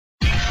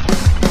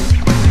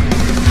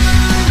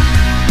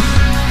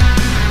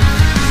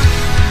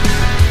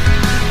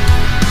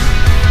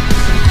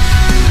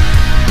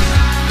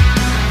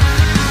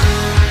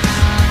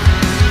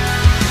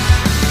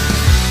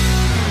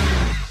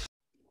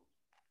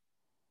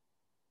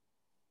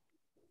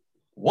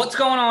What's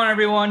going on,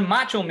 everyone?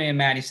 Macho Man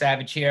Matty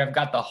Savage here. I've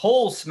got the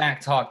whole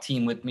Smack Talk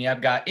team with me.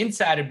 I've got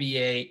Insider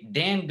BA,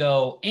 Dan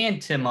Go, and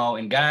Timo.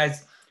 And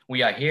guys,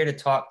 we are here to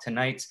talk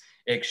tonight's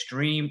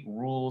Extreme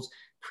Rules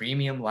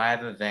Premium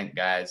Live event,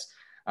 guys.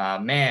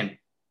 Man,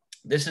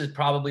 this is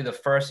probably the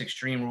first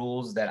Extreme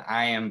Rules that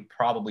I am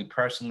probably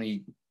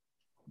personally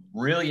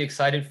really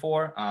excited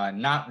for.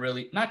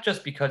 Not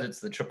just because it's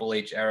the Triple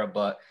H era,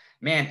 but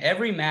man,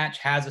 every match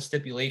has a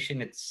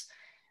stipulation.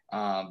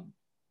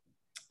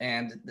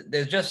 And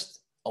there's just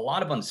a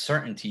lot of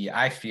uncertainty,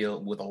 I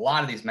feel, with a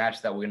lot of these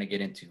matches that we're going to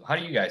get into. How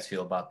do you guys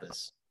feel about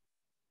this?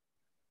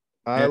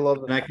 I love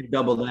it. And I can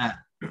double that.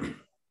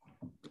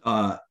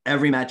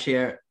 Every match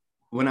here,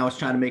 when I was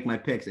trying to make my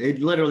picks, it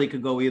literally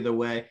could go either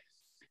way.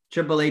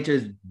 Triple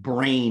H's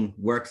brain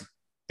works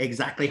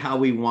exactly how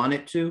we want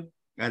it to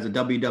as a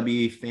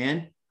WWE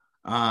fan.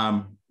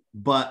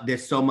 But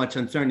there's so much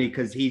uncertainty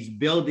because he's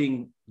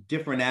building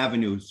different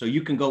avenues. So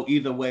you can go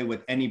either way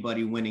with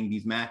anybody winning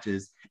these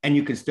matches and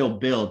you can still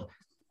build.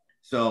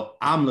 So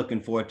I'm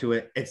looking forward to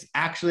it. It's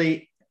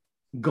actually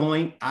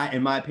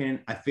in my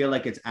opinion, I feel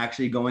like it's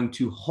actually going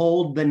to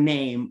hold the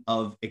name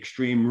of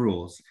Extreme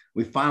Rules.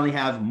 We finally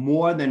have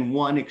more than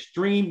one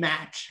extreme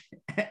match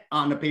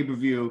on the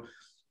pay-per-view.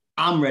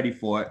 I'm ready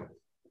for it.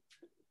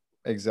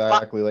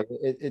 Exactly. Like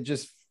it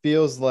just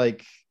feels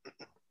like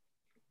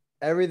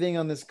everything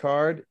on this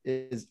card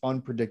is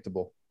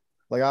unpredictable.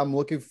 Like I'm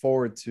looking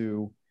forward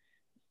to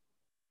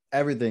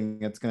everything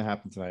that's going to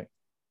happen tonight.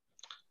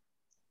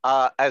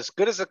 As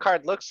good as the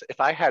card looks, if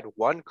I had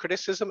one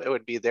criticism, it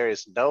would be there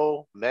is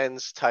no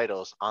men's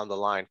titles on the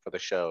line for the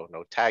show.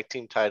 No tag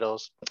team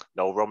titles,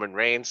 no Roman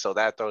Reigns. So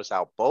that throws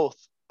out both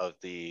of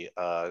the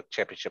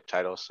championship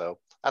titles. So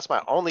that's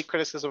my only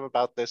criticism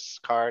about this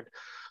card.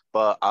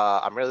 But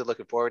I'm really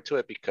looking forward to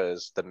it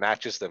because the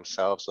matches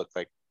themselves look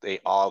like they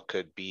all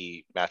could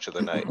be match of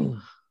the night.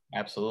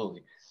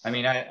 Absolutely. I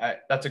mean, I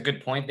that's a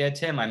good point there,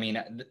 Tim. I mean,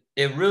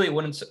 it really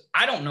wouldn't.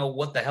 I don't know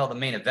what the hell the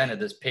main event of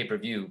this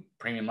pay-per-view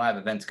premium live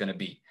event is going to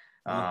be.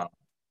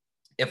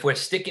 If we're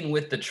sticking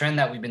with the trend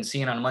that we've been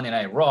seeing on Monday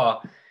Night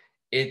Raw,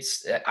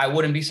 I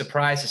wouldn't be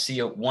surprised to see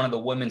one of the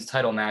women's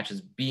title matches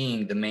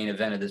being the main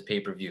event of this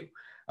pay-per-view.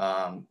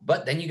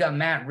 But then you got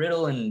Matt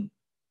Riddle and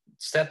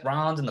Seth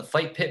Rollins in the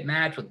Fight Pit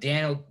match with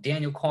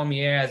Daniel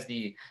Cormier as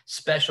the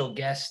special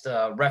guest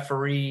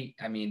referee.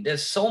 I mean,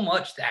 there's so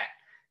much that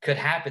could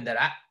happen that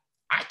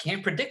I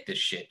can't predict this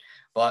shit,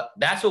 but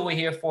that's what we're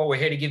here for. We're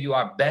here to give you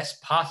our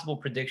best possible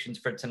predictions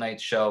for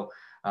tonight's show.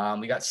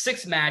 We got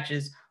 6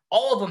 matches.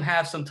 All of them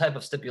have some type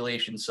of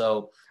stipulation,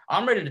 so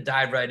I'm ready to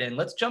dive right in.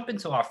 Let's jump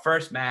into our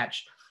first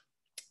match.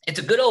 It's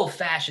a good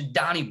old-fashioned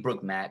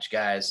Donnybrook match,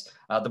 guys.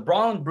 The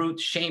Brawling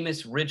Brutes,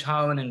 Sheamus, Ridge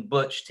Holland, and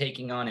Butch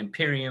taking on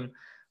Imperium,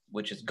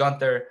 which is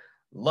Gunther,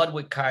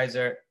 Ludwig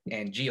Kaiser,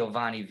 and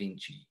Giovanni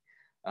Vinci.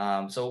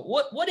 So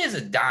what is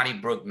a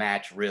Donnybrook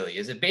match really?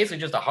 Is it basically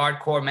just a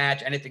hardcore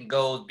match? Anything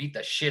goes, beat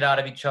the shit out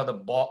of each other,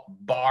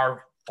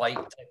 bar fight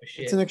type of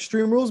shit? It's an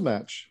Extreme Rules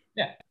match.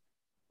 Yeah,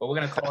 but we're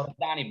gonna call it a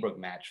Donnybrook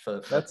match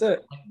for that's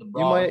it.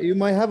 You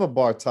might have a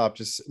bar top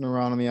just sitting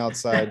around on the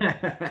outside.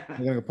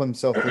 You're gonna put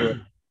himself through it.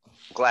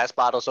 Glass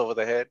bottles over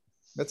the head.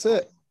 That's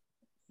it.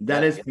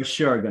 That is for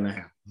sure gonna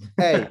happen.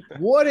 Hey,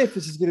 what if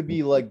this is gonna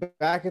be like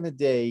back in the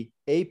day,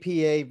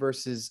 APA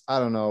versus I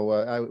don't know,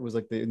 it was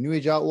like the New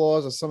Age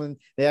Outlaws or something.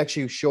 They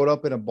actually showed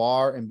up in a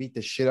bar and beat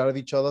the shit out of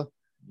each other.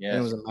 Yeah,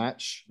 it was a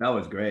match. That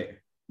was great.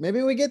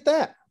 Maybe we get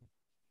that.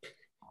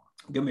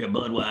 Give me a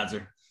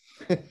Budweiser.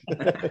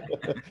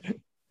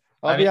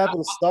 I'll be happy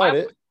to start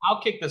it.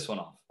 I'll kick this one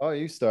off. Oh,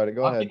 you start it.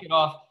 Go ahead. I'll kick it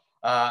off.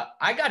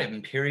 I got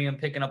Imperium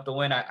picking up the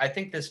win. I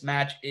think this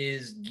match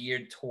is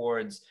geared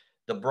towards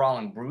the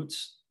Brawling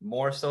Brutes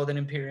more so than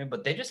Imperium,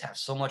 but they just have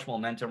so much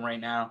momentum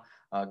right now.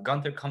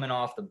 Gunther coming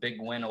off the big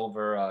win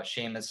over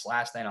Sheamus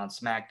last night on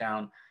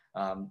SmackDown,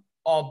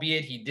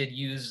 albeit he did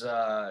use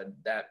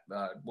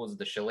was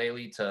the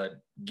Shillelagh to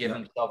give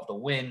himself the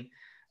win.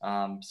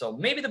 So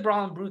maybe the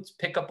Brawling Brutes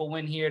pick up a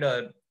win here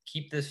to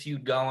keep this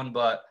feud going,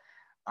 but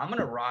I'm going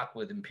to rock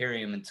with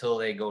Imperium until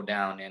they go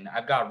down, and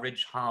I've got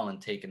Ridge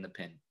Holland taking the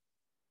pin.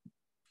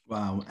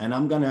 Wow, and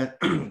I'm going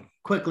to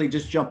quickly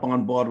just jump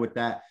on board with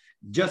that.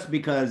 Just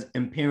because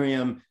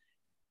Imperium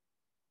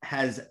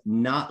has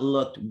not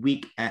looked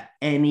weak at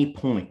any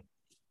point.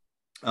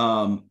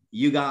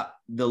 You got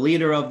the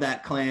leader of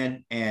that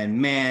clan,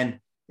 and man,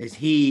 is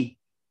he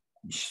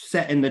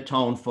setting the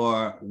tone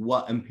for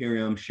what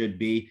Imperium should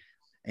be.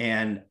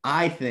 And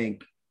I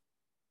think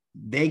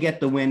they get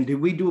the win. Did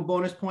we do a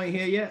bonus point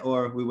here yet,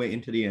 or are we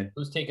waiting to the end?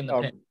 Who's taking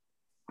the pin?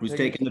 Who's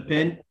taking the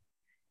pin?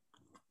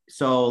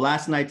 So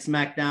last night's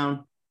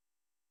SmackDown,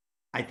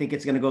 I think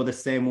it's going to go the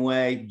same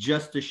way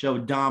just to show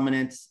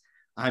dominance.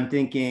 I'm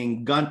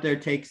thinking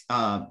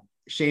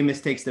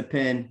Sheamus takes the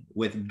pin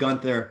with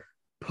Gunther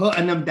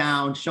putting him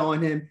down,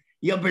 showing him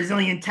your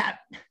Brazilian tap.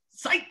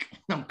 Psych,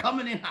 I'm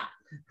coming in hot.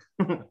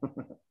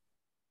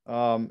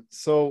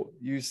 So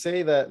you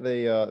say that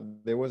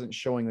they wasn't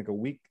showing like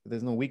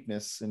there's no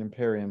weakness in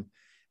Imperium.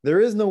 there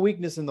is no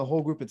weakness in the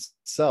whole group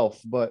itself,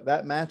 but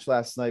that match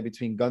last night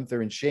between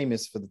Gunther and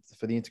Sheamus for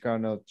the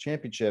Intercontinental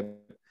Championship,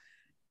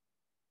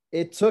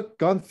 it took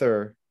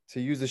Gunther to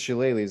use the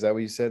shillelagh. Is that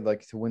what you said?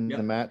 Like to win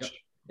the match?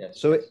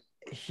 Yes. So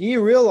he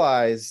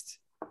realized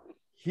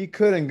he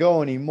couldn't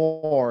go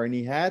anymore, and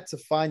he had to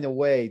find a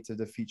way to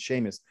defeat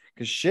Sheamus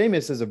because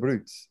Sheamus is a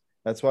brute.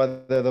 That's why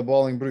they're the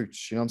brawling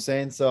brutes. You know what I'm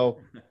saying? So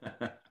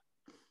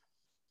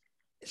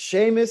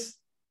Sheamus,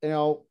 you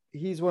know,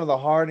 he's one of the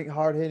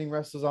hard-hitting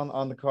wrestlers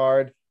on the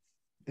card.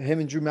 Him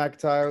and Drew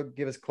McIntyre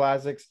give us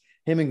classics.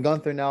 Him and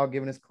Gunther now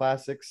giving us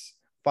classics.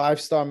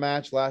 5-star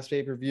match, last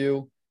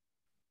pay-per-view.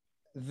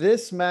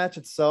 This match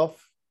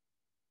itself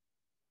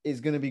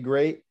is going to be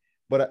great,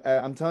 but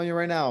I'm telling you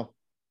right now,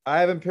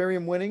 I have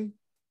Imperium winning.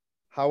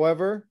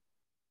 However,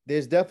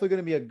 there's definitely going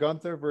to be a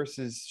Gunther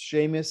versus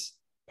Sheamus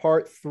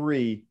part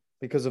 3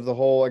 because of the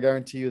whole, I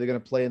guarantee you they're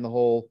going to play in the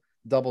whole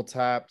double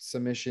tap,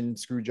 submission,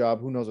 screw job.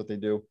 Who knows what they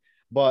do.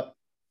 But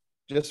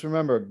just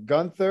remember,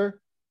 Gunther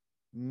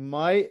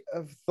might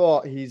have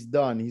thought he's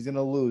done. He's going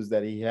to lose,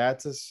 that he had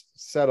to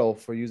settle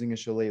for using a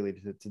shillelagh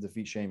to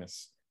defeat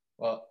Sheamus.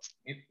 Well,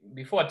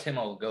 before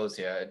Timo goes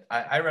here,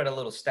 I read a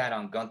little stat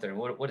on Gunther.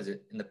 What is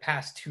it? In the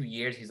past 2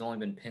 years, he's only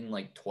been pinned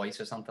like twice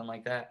or something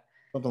like that.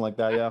 Something like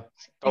that, yeah.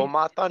 Oh,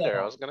 my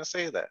thunder. I was going to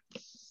say that.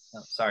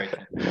 Oh, sorry.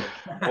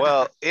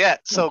 Well, yeah.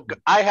 So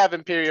I have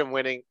Imperium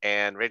winning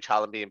and Ridge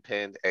Holland being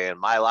pinned. And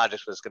my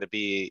logic was going to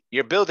be,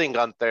 you're building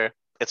Gunther.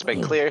 It's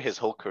been clear his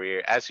whole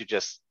career. As you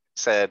just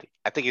said,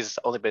 I think he's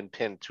only been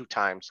pinned 2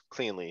 times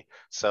cleanly.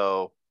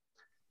 So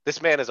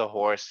this man is a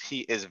horse.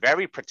 He is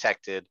very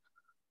protected.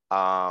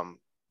 And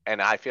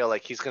I feel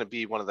like he's going to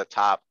be one of the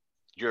top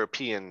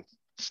European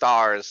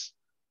stars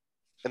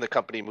in the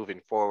company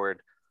moving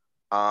forward.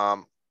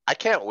 I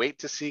can't wait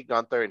to see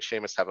Gunther and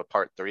Sheamus have a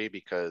part 3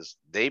 because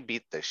they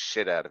beat the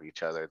shit out of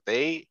each other.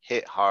 They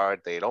hit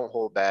hard. They don't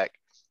hold back.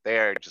 They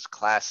are just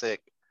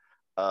classic.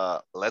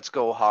 Let's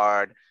go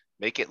hard,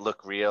 make it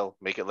look real,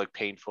 make it look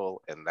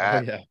painful. And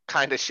that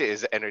kind of shit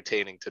is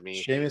entertaining to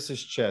me.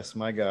 Sheamus's chest,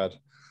 my God.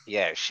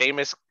 Yeah,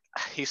 Sheamus,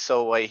 he's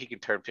so white, he can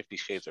turn 50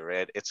 Shades of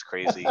Red. It's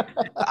crazy.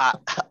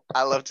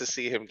 I love to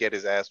see him get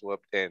his ass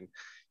whooped. And,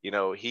 you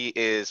know, he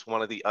is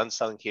one of the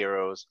unsung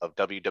heroes of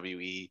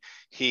WWE.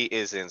 He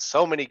is in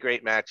so many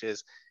great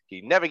matches.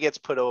 He never gets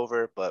put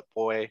over, but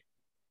boy,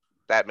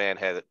 that man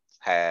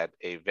had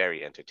a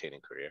very entertaining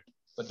career.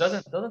 But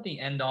doesn't the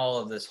end all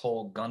of this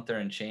whole Gunther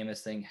and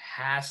Sheamus thing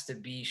has to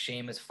be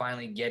Sheamus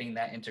finally getting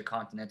that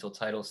Intercontinental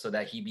title so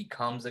that he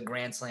becomes a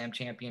Grand Slam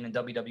champion in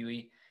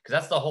WWE? Because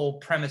that's the whole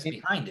premise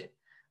behind it.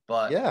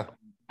 But yeah,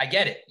 I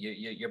get it.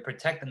 You're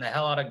protecting the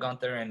hell out of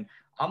Gunther, and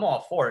I'm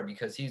all for it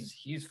because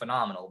he's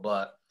phenomenal.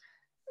 But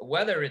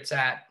whether it's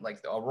at like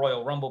a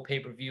Royal Rumble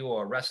pay-per-view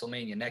or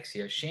WrestleMania next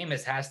year,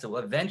 Sheamus has to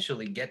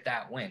eventually get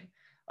that win.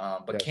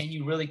 But can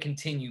you really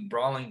continue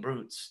Brawling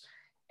Brutes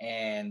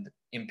and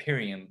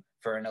Imperium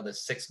for another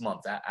 6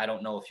 months? I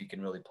don't know if you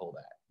can really pull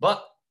that.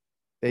 But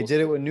they did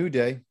it with New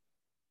Day.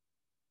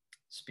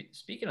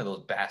 Speaking of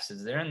those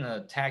bastards, they're in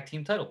the tag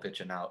team title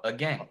picture now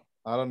again.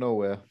 I don't know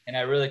where. And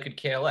I really could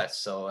care less.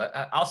 So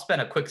I'll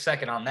spend a quick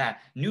second on that.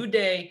 New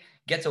Day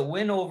gets a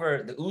win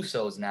over the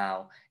Usos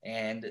now.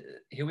 And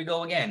here we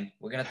go again.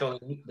 We're going to throw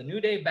the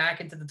New Day back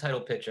into the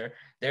title picture.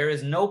 There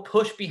is no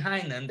push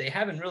behind them. They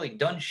haven't really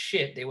done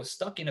shit. They were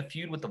stuck in a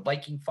feud with the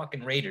Viking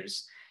fucking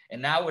Raiders.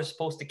 And now we're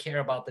supposed to care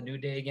about the New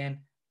Day again.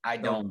 I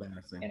don't.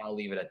 And I'll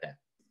leave it at that.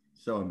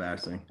 So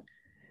embarrassing.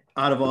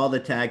 Out of all the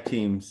tag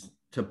teams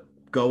to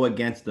go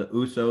against the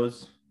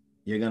Usos,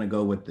 you're going to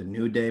go with the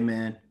New Day,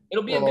 man.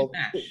 It'll be a big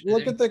match.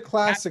 Look at the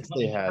classics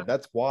they had.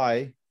 That's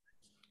why.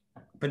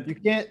 But you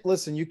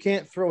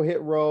can't throw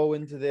Hit Row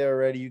into there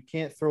already. You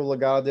can't throw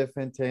Legado del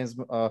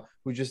Fantasma,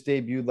 who just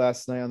debuted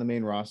last night on the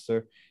main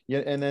roster.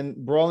 Yeah, and then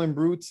Brawling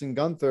Brutes and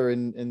Gunther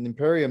and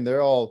Imperium,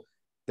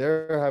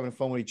 they're having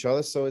fun with each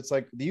other. So it's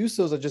like the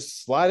Usos are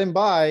just sliding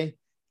by,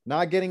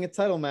 not getting a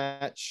title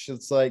match.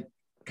 It's like,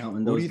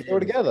 counting who those do you throw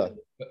together?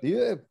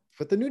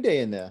 Put the New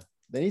Day in there.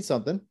 They need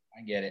something.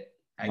 I get it.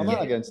 I'm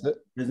not against it.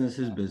 Business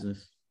is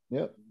business.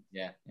 Yep.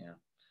 Yeah.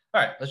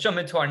 All right, let's jump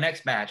into our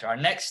next match. Our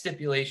next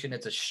stipulation,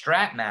 it's a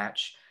strap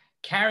match.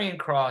 Karrion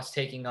Kross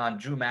taking on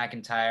Drew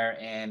McIntyre.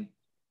 And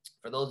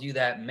for those of you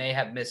that may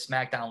have missed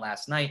SmackDown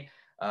last night,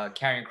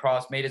 Karrion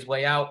Kross made his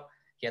way out.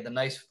 He had the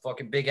nice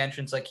fucking big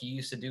entrance like he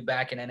used to do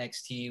back in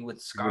NXT with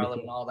Scarlett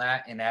and all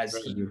that. And as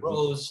he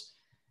rose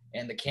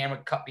and the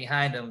camera cut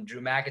behind him,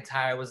 Drew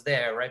McIntyre was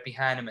there right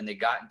behind him, and they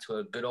got into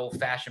a good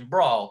old-fashioned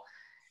brawl.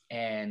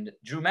 And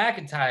Drew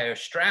McIntyre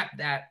strapped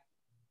that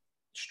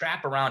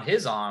strap around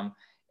his arm,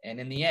 and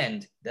in the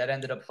end, that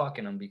ended up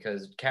fucking him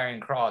because Karrion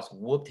Kross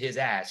whooped his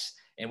ass.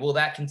 And will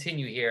that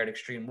continue here at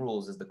Extreme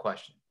Rules is the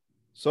question.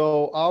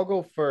 So I'll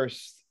go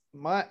first.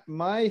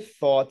 My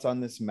thoughts on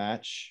this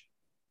match.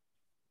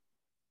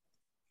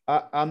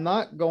 I'm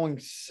not going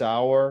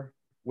sour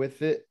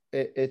with it.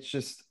 It's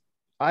just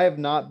I have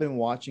not been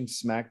watching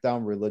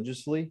SmackDown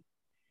religiously,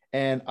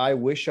 and I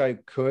wish I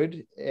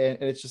could.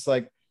 And it's just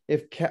like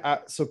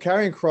so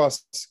Karrion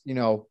Kross,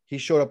 he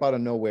showed up out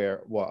of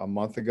nowhere, a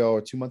month ago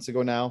or 2 months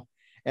ago now.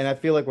 And I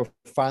feel like we're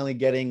finally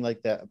getting like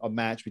a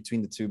match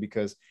between the two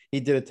because he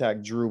did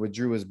attack Drew, but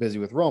Drew was busy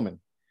with Roman.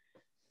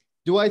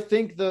 Do I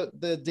think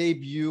the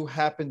debut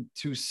happened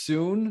too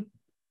soon?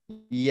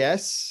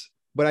 Yes.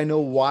 But I know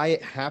why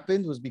it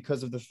happened was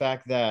because of the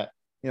fact that,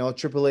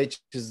 Triple H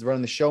is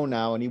running the show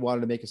now and he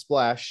wanted to make a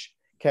splash.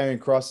 Karrion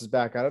Kross is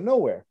back out of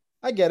nowhere.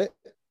 I get it.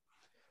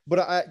 But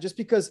I just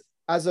because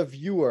as a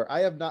viewer,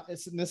 I have not,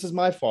 this is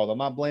my fault. I'm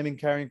not blaming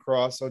Karrion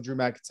Kross or Drew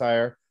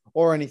McIntyre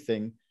or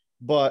anything,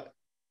 but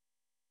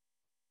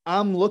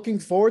I'm looking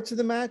forward to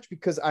the match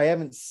because I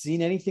haven't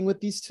seen anything with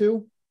these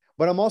two,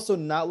 but I'm also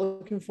not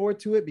looking forward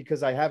to it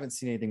because I haven't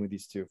seen anything with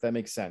these two, if that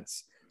makes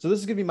sense. So this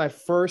is going to be my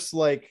first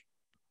look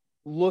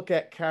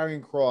at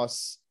Karrion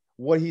Kross,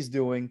 what he's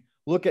doing,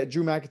 look at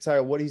Drew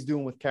McIntyre, what he's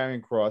doing with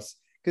Karrion Kross.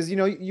 Because, you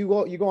go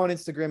on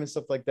Instagram and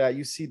stuff like that,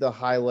 you see the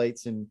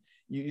highlights and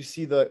you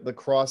see the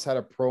Kross had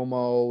a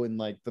promo and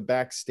like the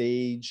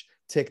backstage,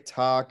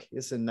 TikTok,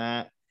 this and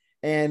that.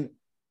 And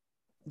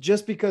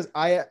just because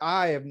I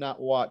have not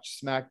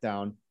watched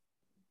SmackDown,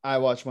 I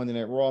watch Monday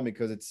Night Raw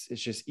because it's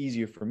just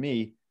easier for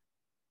me.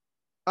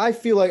 I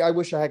feel like I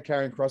wish I had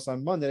Karrion Kross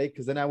on Monday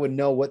because then I would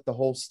know what the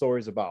whole story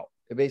is about.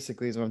 It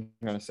basically is what I'm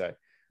trying to say.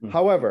 Mm-hmm.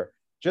 However,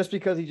 just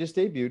because he just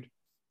debuted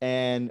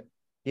and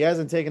he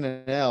hasn't taken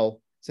an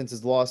L since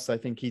his loss, I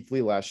think Keith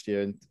Lee last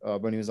year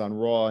when he was on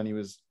Raw and he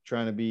was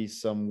trying to be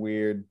some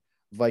weird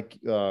I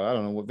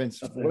don't know what Vince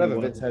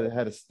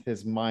had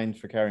his mind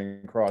for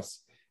Karrion Kross.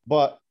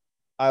 But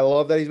I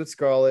love that he's with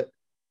Scarlett.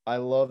 I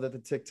love that the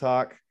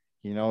TikTok,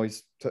 he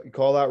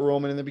called out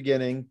Roman in the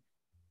beginning.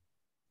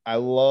 I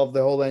love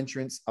the whole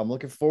entrance. I'm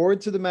looking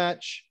forward to the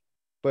match,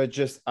 but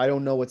I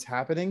don't know what's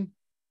happening.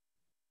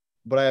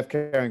 But I have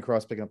Karrion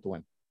Kross picking up the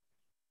win.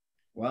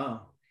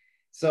 Wow.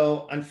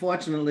 So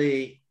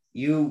unfortunately,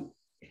 you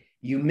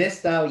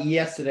missed out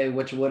yesterday,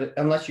 which would,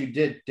 unless you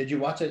did you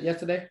watch it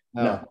yesterday?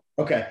 No.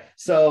 Okay.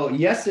 So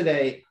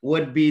yesterday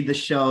would be the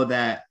show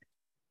that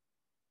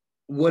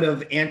would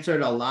have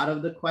answered a lot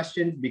of the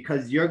questions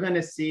because you're going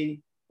to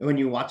see when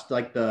you watch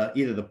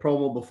either the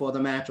promo before the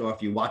match or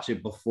if you watch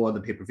it before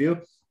the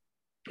pay-per-view,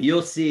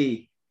 you'll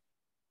see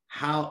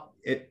how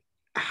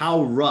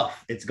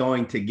rough it's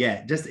going to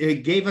get.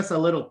 It gave us a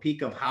little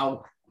peek of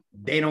how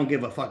they don't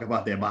give a fuck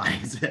about their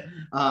bodies.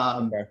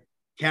 Okay.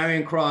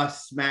 Karrion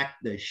Kross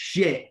smacked the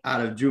shit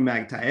out of Drew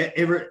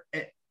McIntyre.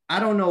 I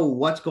don't know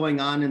what's going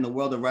on in the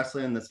world of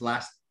wrestling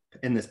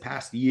in this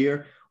past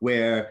year,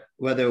 where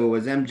whether it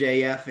was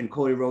MJF and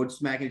Cody Rhodes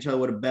smacking each other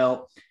with a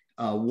belt,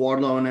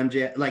 Wardlow and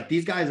MJF, like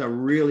these guys are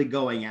really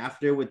going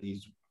after with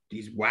these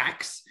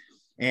whacks.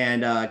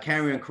 And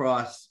Karrion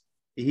Kross,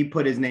 he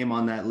put his name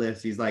on that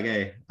list. He's like,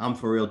 hey, I'm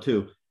for real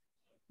too.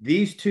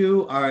 These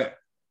two are,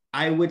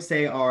 I would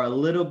say, are a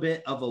little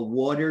bit of a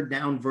watered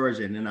down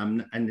version,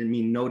 and I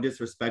mean no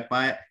disrespect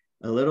by it,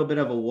 a little bit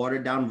of a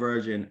watered down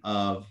version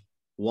of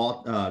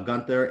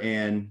Gunther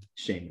and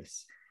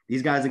Sheamus.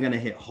 These guys are going to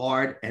hit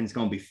hard and it's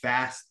going to be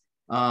fast.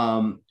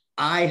 I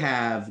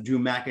have Drew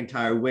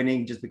McIntyre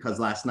winning just because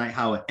last night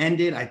how it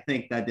ended. I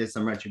think that there's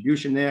some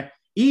retribution there,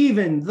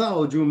 even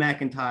though Drew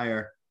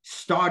McIntyre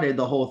started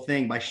the whole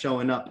thing by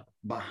showing up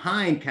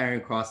behind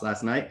Karrion Kross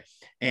last night,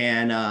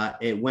 and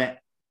it went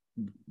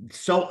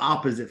so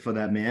opposite for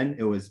that man.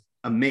 It was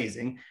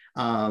amazing.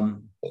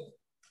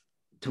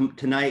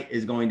 Tonight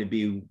is going to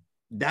be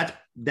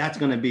that's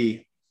going to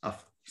be a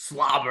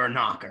slobber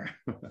knocker.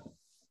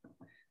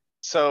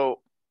 So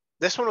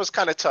this one was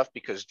kind of tough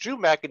because Drew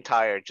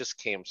McIntyre just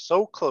came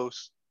so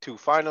close to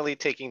finally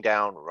taking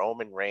down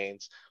Roman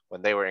Reigns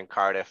when they were in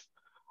Cardiff.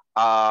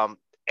 And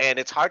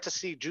it's hard to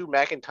see Drew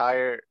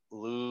McIntyre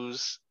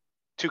lose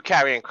to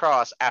Karrion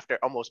Kross after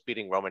almost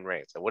beating Roman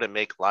Reigns. It wouldn't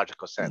make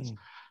logical sense.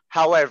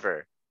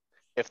 However,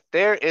 if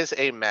there is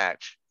a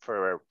match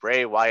for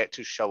Bray Wyatt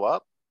to show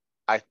up,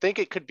 I think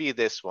it could be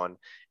this one.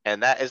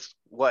 And that is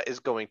what is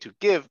going to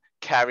give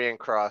Karrion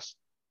Kross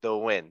the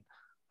win.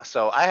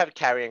 So I have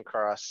Karrion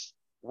Kross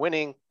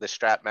winning the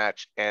strap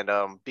match. And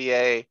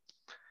BA,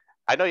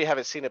 I know you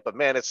haven't seen it, but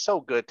man, it's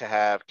so good to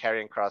have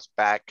Karrion Kross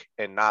back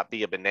and not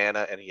be a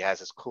banana. And he has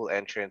his cool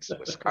entrance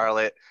with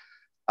Scarlett.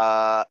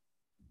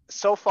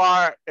 So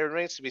far, it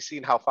remains to be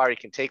seen how far he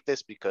can take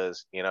this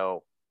because,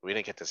 we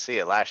didn't get to see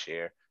it last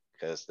year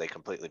because they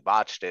completely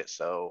botched it.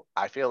 So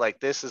I feel like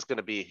this is going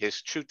to be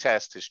his true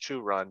test, his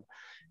true run.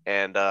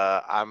 And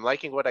I'm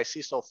liking what I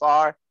see so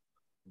far.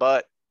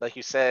 But like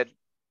you said,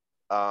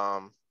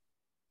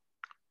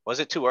 was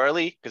it too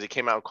early? Because he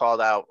came out and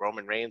called out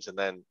Roman Reigns and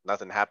then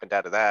nothing happened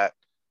out of that.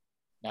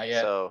 Not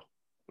yet. So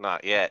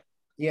not yet.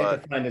 He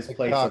had to find his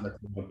place on the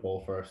totem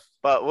pole first.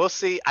 But we'll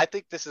see. I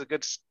think this is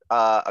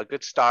a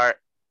good start.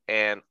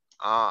 And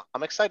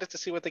I'm excited to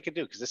see what they can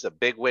do because this is a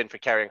big win for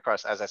Karrion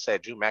Kross. As I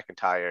said, Drew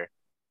McIntyre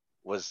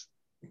was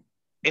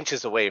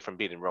inches away from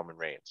beating Roman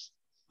Reigns.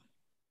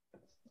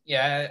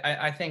 Yeah,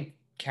 I think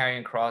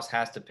Karrion Kross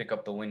has to pick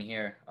up the win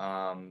here.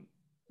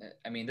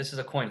 I mean, this is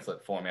a coin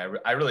flip for me.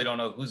 I really don't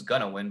know who's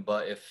going to win,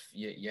 but if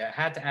you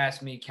had to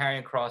ask me,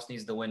 Karrion Kross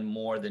needs to win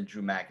more than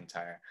Drew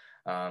McIntyre.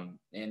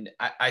 And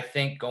I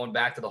think going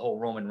back to the whole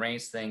Roman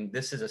Reigns thing,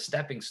 this is a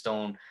stepping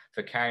stone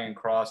for Karrion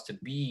Kross to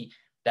be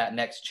that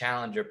next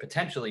challenger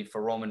potentially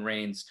for Roman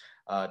Reigns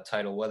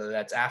title, whether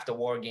that's after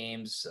War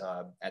Games,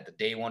 at the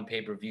Day One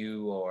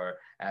pay-per-view, or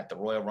at the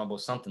Royal Rumble,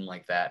 something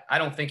like that. I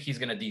don't think he's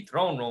going to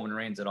dethrone Roman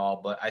Reigns at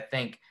all, but I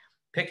think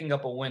picking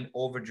up a win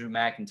over Drew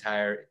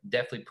McIntyre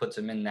definitely puts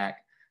him in that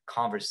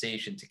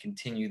conversation to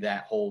continue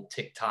that whole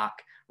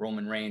TikTok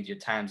Roman Reigns, your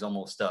time's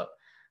almost up.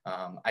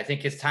 I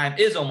think his time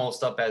is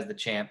almost up as the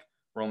champ,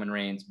 Roman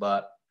Reigns,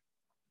 but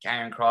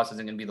Karrion Kross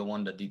isn't going to be the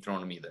one to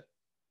dethrone him either.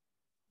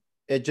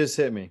 It just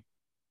hit me.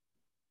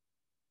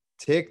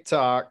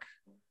 TikTok.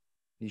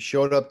 He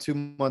showed up 2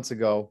 months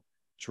ago,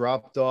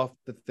 dropped off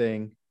the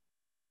thing.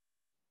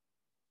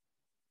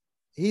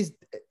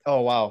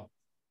 Oh, wow.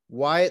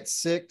 Wyatt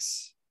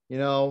 6,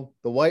 the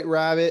White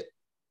Rabbit.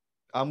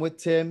 I'm with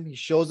Tim. He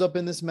shows up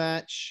in this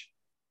match.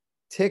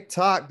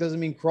 TikTok doesn't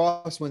mean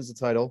Kross wins the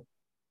title.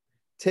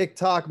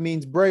 TikTok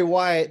means Bray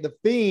Wyatt, the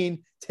Fiend,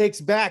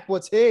 takes back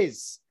what's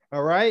his.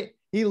 All right?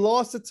 He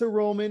lost it to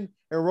Roman,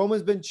 and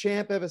Roman's been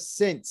champ ever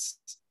since.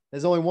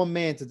 There's only one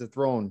man to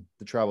dethrone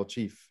the tribal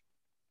chief,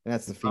 and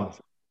that's the Fiend. Oh.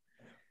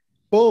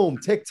 Boom,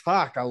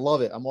 TikTok. I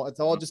love it. It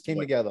all just came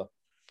together.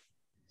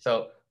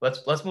 So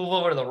let's move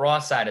over to the Raw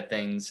side of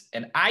things.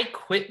 An I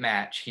Quit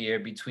match here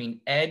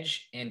between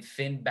Edge and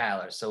Finn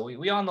Balor. So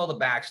we all know the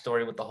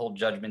backstory with the whole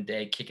Judgment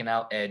Day, kicking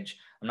out Edge.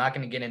 I'm not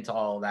going to get into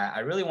all of that. I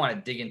really want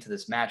to dig into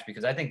this match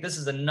because I think this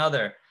is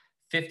another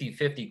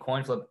 50-50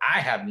 coin flip. I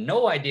have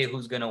no idea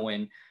who's going to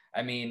win.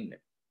 I mean,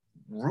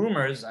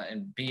 rumors,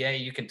 and BA,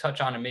 you can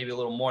touch on it maybe a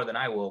little more than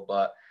I will,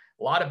 but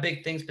a lot of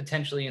big things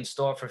potentially in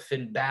store for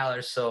Finn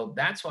Balor. So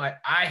that's why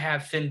I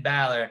have Finn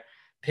Balor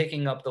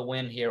picking up the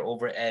win here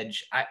over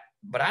Edge.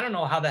 But I don't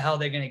know how the hell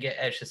they're going to get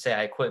Edge to say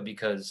I quit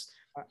because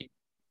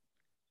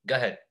 – go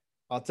ahead.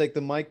 I'll take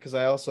the mic because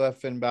I also have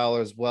Finn Balor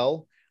as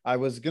well. I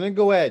was going to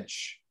go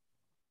Edge,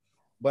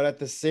 but at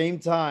the same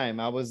time,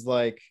 I was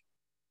like,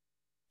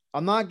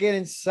 I'm not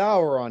getting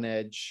sour on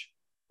Edge,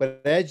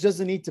 but Edge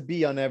doesn't need to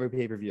be on every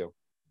pay-per-view.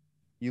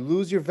 You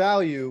lose your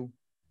value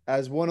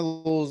as one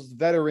of those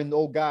veteran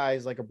old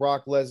guys like a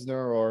Brock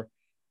Lesnar or,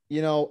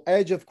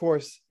 Edge, of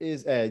course,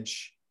 is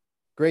Edge.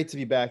 Great to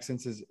be back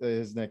since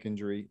his neck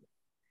injury.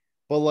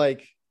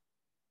 But,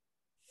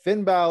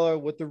 Finn Balor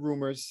with the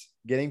rumors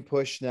getting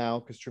pushed now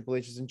because Triple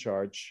H is in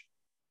charge.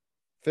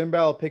 Finn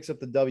Balor picks up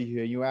the W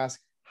here. You ask,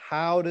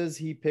 how does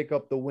he pick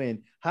up the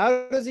win?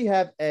 How does he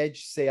have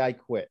Edge say, I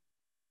quit?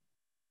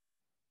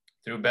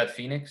 Through Beth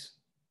Phoenix?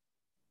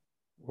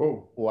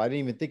 Whoa. Oh, I didn't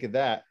even think of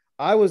that.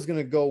 I was going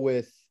to go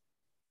with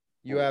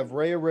you have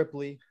Rhea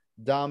Ripley,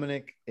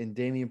 Dominic, and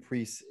Damian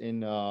Priest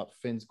in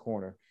Finn's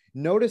corner.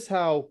 Notice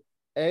how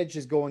Edge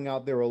is going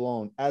out there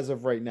alone as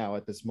of right now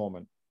at this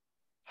moment.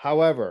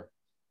 However,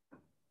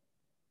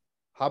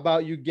 how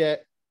about you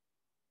get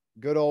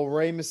good old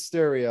Rey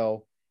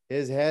Mysterio?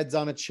 His head's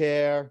on a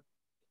chair.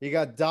 You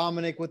got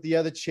Dominic with the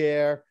other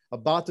chair,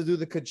 about to do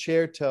the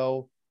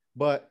concerto,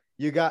 but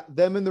you got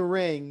them in the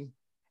ring,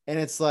 and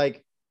it's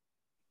like,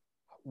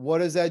 what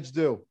does Edge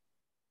do?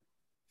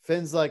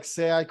 Finn's like,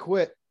 say I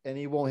quit, and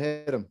he won't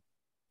hit him.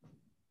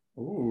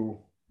 Ooh.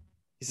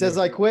 He says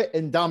I quit,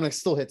 and Dominic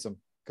still hits him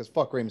because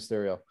fuck Rey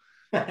Mysterio.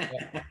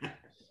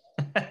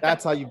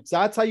 That's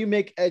how you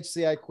make Edge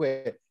say I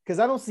quit. Because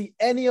I don't see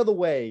any other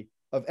way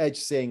of Edge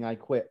saying I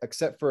quit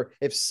except for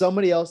if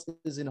somebody else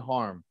is in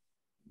harm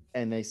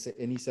and he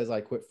says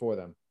I quit for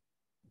them.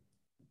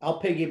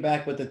 I'll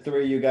piggyback with the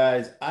three of you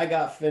guys. I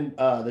got Finn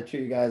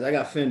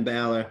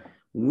Balor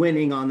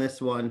winning on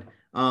this one.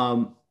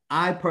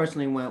 I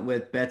personally went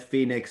with Beth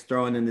Phoenix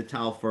throwing in the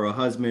towel for a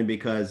husband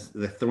because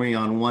the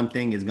 3-on-1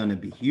 thing is going to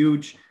be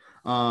huge.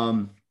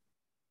 Sorry,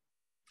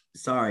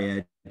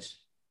 Edge.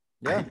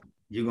 Yeah.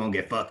 You're going to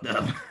get fucked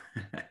up.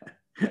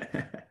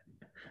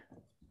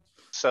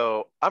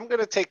 So I'm going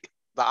to take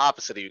the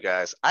opposite of you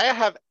guys. I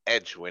have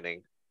Edge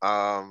winning.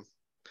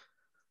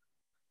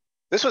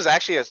 This was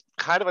actually a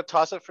kind of a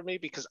toss-up for me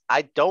because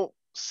I don't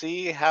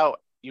see how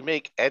you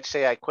make Edge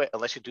say I quit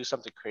unless you do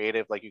something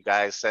creative like you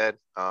guys said.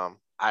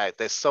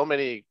 There's so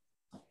many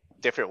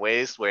different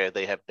ways where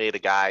they have made a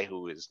guy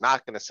who is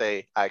not going to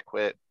say I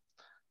quit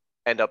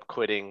end up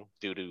quitting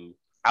due to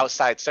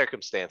outside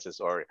circumstances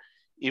or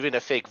even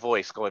a fake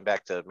voice going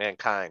back to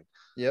Mankind.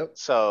 Yep.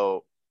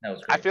 So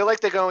I feel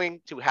like they're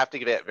going to have to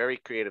get very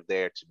creative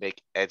there to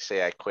make Edge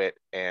say I quit.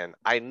 And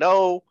I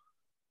know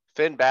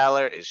Finn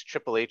Balor is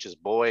Triple H's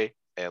boy.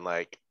 And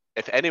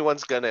if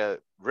anyone's going to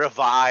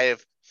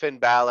revive Finn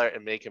Balor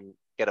and make him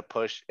get a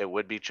push, it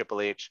would be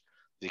Triple H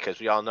because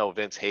we all know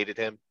Vince hated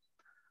him.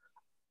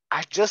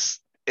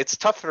 It's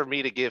tough for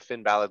me to give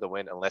Finn Balor the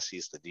win unless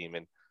he's the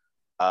Demon.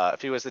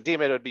 If he was the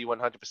Demon, it would be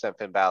 100%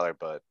 Finn Balor,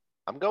 but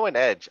I'm going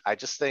Edge. I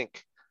just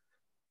think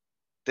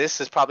this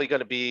is probably going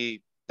to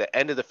be the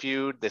end of the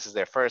feud. This is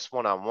their first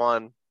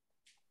one-on-one.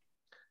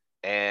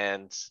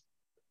 And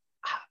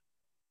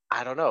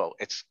I don't know.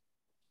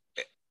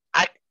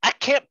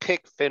 can't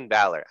pick Finn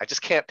Balor. I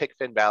just can't pick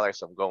Finn Balor,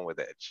 so I'm going with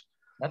Edge.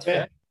 That's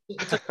fair.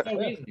 It's a fair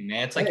reasoning,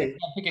 man. It's like you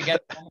can't pick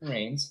against Roman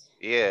Reigns.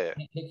 Yeah.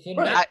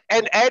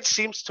 And Edge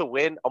seems to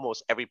win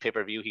almost every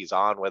pay-per-view he's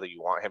on, whether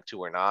you want him to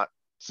or not.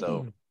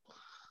 So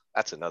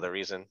that's another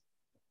reason.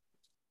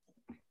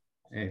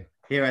 Hey,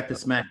 here at the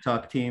Smack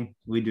Talk team,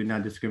 we do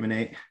not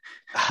discriminate.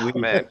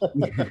 Man,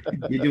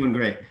 you're doing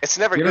great. It's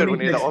never good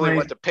when you're the only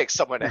one to pick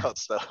someone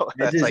else, though.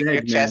 That's like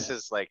your chest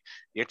is like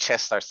your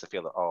chest starts to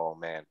feel, oh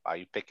man, are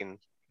you picking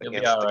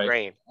against the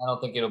grain? I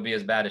don't think it'll be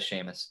as bad as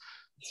Sheamus.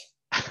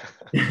 All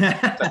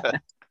right,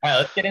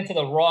 let's get into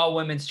the Raw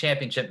Women's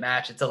Championship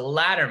match. It's a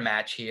ladder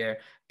match here.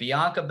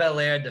 Bianca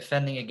Belair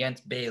defending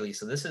against Bayley.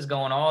 So this is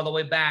going all the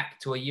way back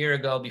to a year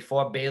ago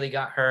before Bayley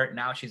got hurt.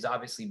 Now she's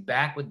obviously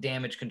back with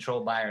Damage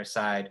Control by her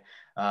side.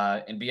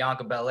 And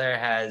Bianca Belair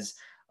has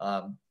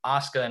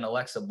Asuka and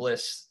Alexa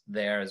Bliss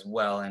there as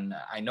well. And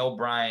I know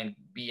Brian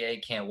BA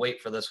can't wait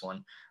for this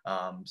one.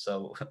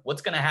 So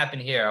what's going to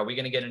happen here? Are we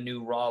going to get a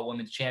new Raw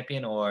Women's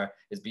Champion, or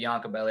is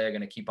Bianca Belair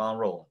going to keep on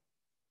rolling?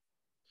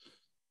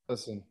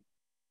 Listen.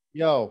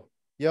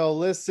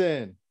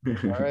 Listen.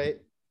 All right.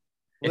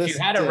 If you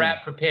had a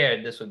rap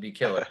prepared, this would be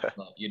killer.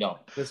 No, you don't.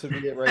 This would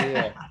be it right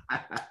here.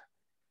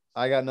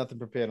 I got nothing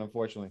prepared,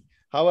 unfortunately.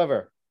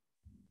 However,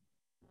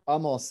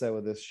 I'm all set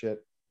with this shit.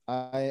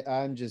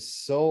 I'm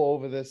just so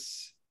over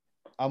this.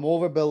 I'm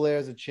over Belair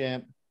as a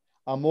champ.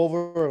 I'm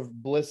over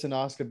Bliss and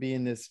Asuka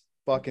being this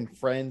fucking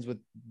friends with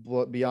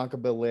Bianca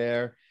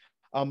Belair.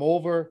 I'm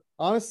over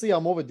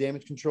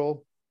Damage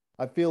Control.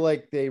 I feel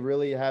like they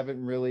really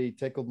haven't really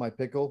tickled my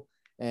pickle.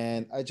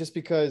 And I just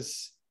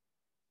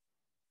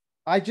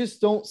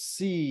don't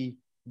see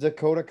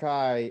Dakota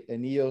Kai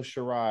and Io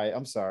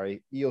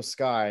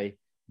Sky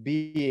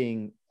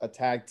being a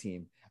tag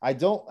team. I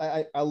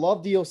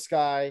love Io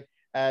Sky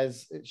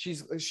as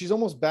she's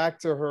almost back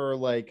to her,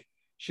 like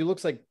she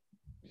looks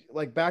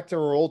like back to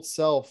her old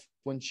self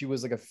when she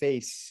was like a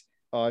face.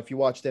 If you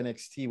watched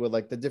NXT with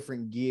like the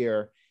different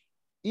gear,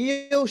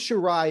 Io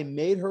Shirai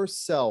made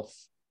herself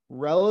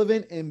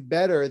relevant and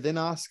better than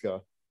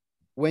Asuka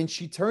when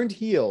she turned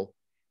heel.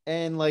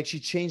 And like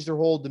she changed her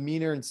whole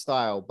demeanor and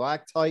style,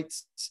 black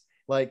tights.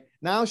 Like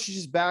now she's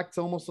just back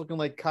to almost looking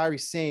like Kairi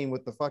Sane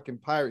with the fucking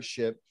pirate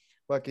ship,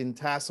 fucking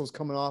tassels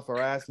coming off her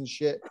ass and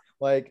shit.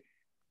 Like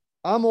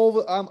I'm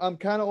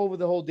kind of over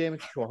the whole Damage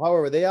Control.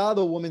 However, they are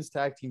the women's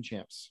tag team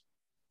champs.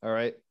 All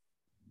right.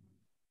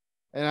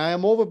 And I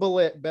am over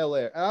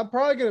Belair. And I'm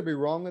probably gonna be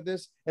wrong with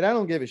this, and I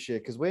don't give a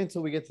shit because wait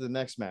until we get to the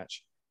next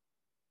match.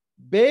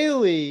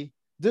 Bayley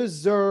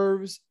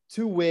deserves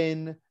to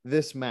win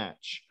this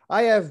match.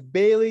 I have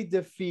Bayley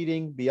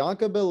defeating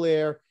Bianca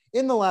Belair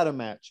in the ladder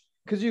match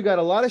because you got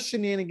a lot of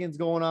shenanigans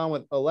going on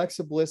with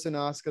Alexa Bliss and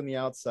Asuka on the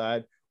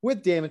outside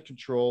with Damage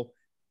Control.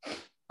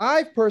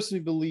 I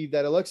personally believe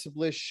that Alexa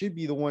Bliss should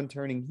be the one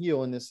turning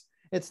heel in this.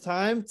 It's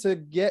time to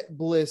get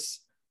Bliss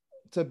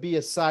to be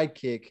a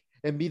sidekick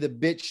and be the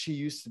bitch she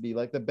used to be,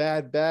 like the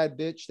bad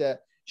bitch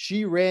that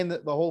she ran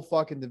the whole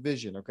fucking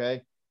division,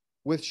 okay?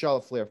 With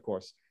Charlotte Flair, of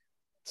course.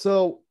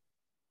 So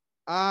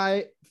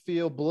I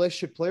feel Bliss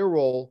should play a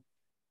role.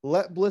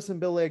 Let Bliss and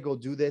Belair go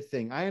do their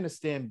thing. I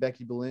understand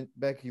Becky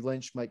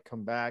Lynch might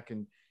come back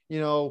and,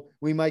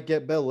 we might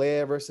get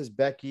Belair versus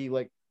Becky.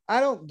 Like, I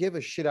don't give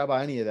a shit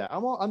about any of that.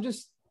 I'm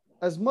just,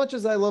 as much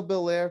as I love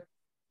Belair,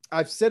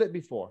 I've said it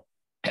before.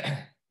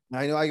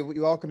 I know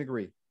you all can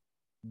agree.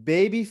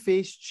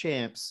 Babyface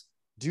champs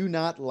do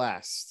not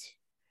last.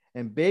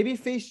 And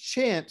babyface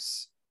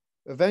champs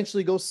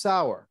eventually go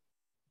sour.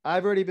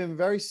 I've already been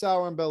very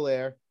sour on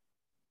Belair.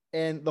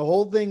 And the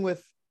whole thing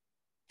with,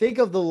 think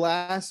of the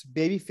last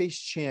babyface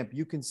champ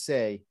you can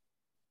say,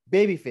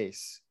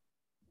 babyface,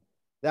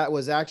 that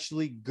was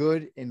actually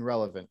good and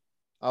relevant.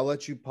 I'll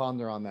let you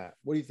ponder on that.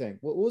 What do you think?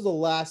 What was the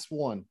last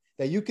one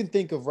that you can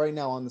think of right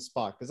now on the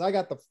spot? Because I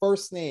got the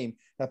first name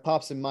that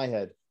pops in my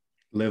head.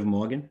 Liv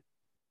Morgan?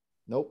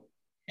 Nope.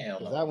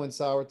 Hell no. That went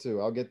sour too.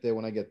 I'll get there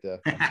when I get there.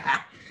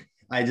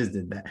 I just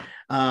did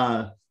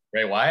that.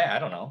 Ray Wyatt? I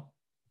don't know.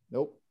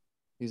 Nope.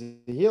 He's a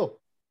heel.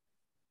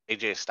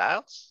 AJ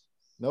Styles?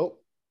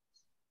 Nope.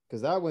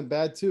 Because that went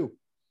bad too.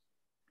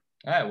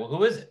 All right. Well,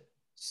 who is it?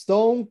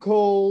 Stone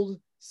Cold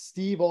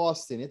Steve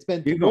Austin. It's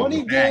been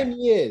 20 damn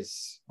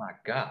years. My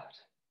God.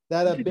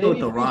 That a baby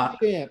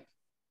champ.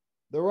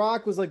 The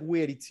Rock was like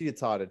weird. He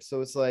teeter-totted.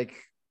 So it's like.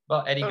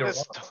 Well, Eddie Guerrero.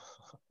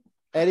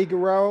 Eddie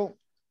Guerrero.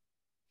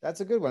 That's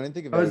a good one. I didn't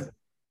think of it.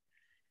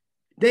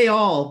 They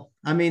all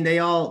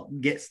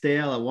get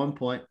stale at one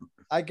point.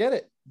 I get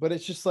it. But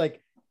it's just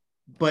like.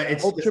 But I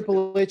hope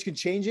Triple H can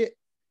change it,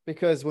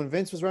 because when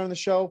Vince was running the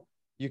show,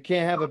 you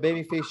can't have a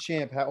babyface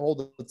champ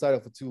hold the title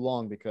for too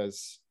long,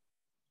 because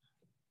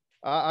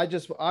I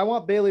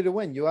want Bayley to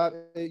win. You'll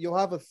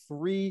have the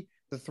three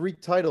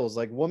titles,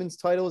 like women's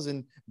titles,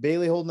 and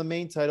Bayley holding the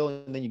main title,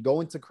 and then you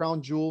go into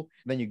Crown Jewel,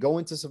 and then you go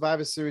into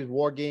Survivor Series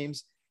War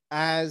Games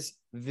as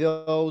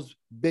those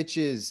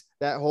bitches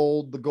that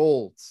hold the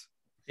golds.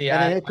 Yeah,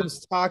 and then here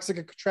comes Toxic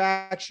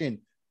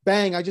Attraction.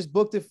 Bang! I just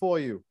booked it for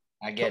you.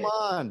 I get Come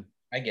on.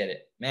 I get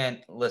it,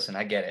 man. Listen,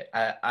 I get it.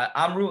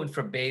 I'm rooting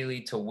for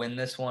Bayley to win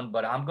this one,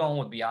 but I'm going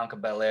with Bianca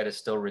Belair to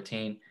still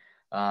retain.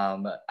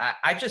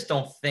 I just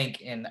don't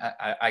think, and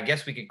I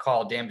guess we could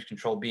call Damage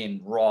Control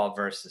being Raw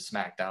versus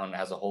SmackDown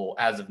as a whole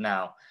as of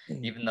now,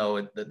 even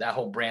though that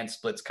whole brand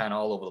split's kind of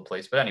all over the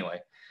place. But anyway,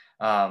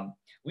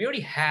 we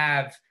already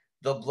have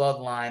the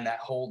Bloodline that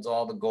holds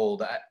all the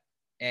gold.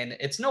 And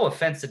it's no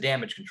offense to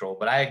Damage Control,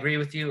 but I agree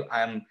with you.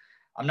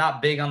 I'm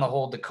not big on the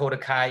whole Dakota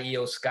Kai,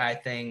 Io Sky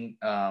thing.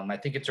 I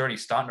think it's already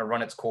starting to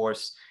run its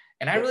course.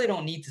 And I really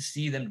don't need to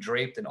see them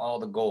draped in all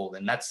the gold.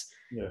 And that's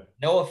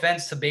no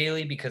offense to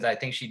Bayley, because I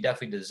think she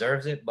definitely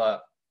deserves it.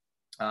 But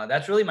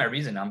that's really my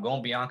reason. I'm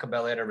going Bianca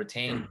Belair to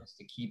retain, just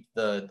to keep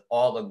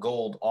all the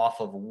gold off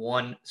of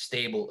one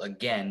stable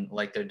again,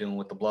 like they're doing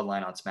with the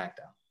Bloodline on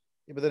SmackDown.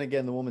 Yeah, but then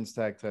again, the women's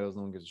tag titles,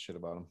 no one gives a shit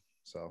about them.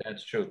 So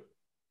that's true.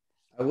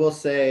 I will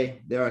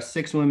say there are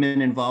 6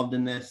 women involved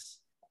in this.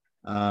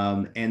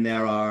 And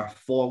there are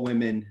 4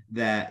 women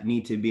that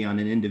need to be on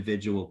an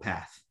individual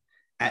path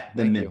at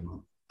the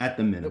minimum. At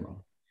the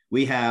minimum,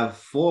 we have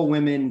 4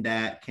 women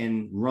that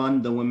can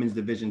run the women's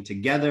division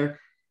together.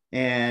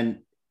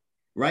 And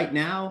right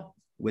now,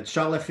 with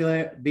Charlotte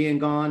Flair being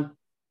gone,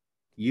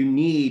 you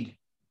need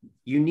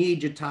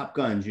your top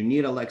guns. You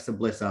need Alexa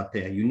Bliss out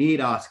there. You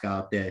need Asuka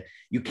out there.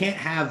 You can't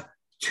have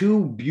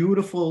 2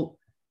 beautiful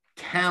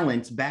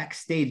talents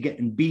backstage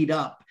getting beat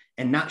up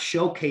and not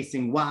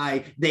showcasing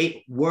why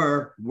they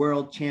were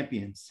world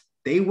champions.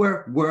 They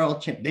were world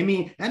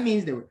champions. That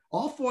means they were,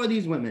 all 4 of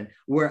these women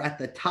were at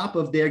the top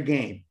of their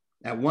game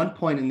at one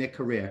point in their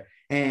career.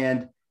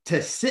 And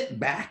to sit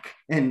back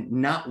and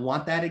not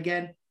want that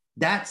again,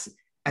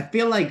 I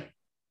feel like,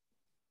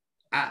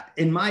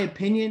 in my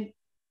opinion,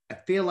 I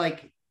feel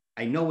like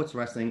I know it's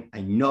wrestling.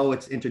 I know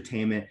it's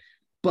entertainment.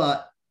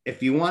 But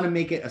if you want to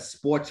make it a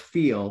sports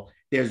feel,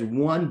 there's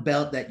one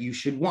belt that you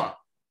should want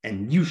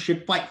and you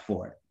should fight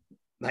for it.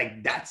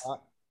 Like, that's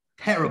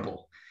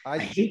terrible. I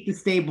hate the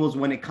stables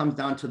when it comes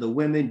down to the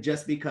women,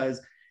 just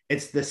because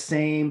it's the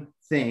same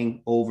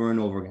thing over and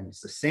over again.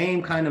 It's the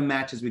same kind of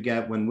matches we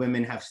get when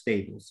women have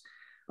stables.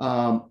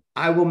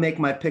 I will make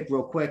my pick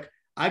real quick.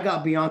 I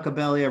got Bianca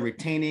Belair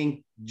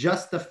retaining,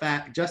 just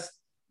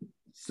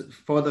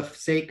for the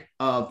sake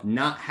of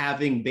not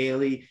having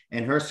Bayley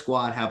and her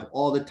squad have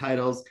all the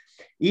titles,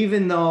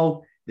 even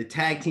though the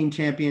tag team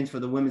champions for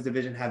the women's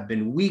division have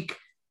been weak.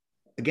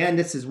 Again,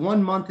 this is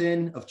 1 month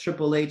in of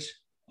Triple H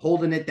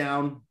holding it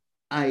down.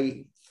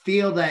 I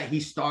feel that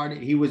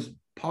he was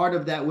part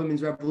of that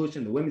women's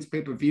revolution, the women's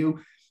pay-per-view.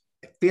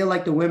 I feel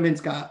like the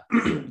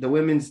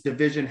women's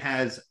division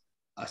has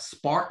a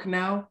spark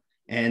now,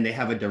 and they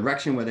have a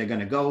direction where they're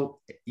going to go.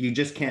 You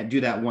just can't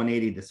do that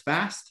 180 this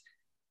fast.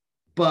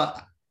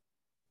 But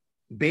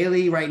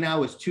Bayley right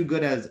now is too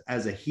good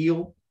as a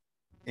heel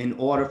in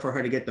order for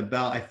her to get the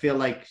belt. I feel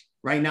like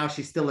right now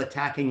she's still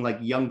attacking like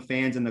young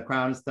fans in the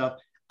crowd and stuff.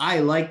 I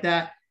like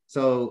that.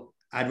 So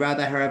I'd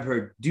rather have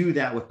her do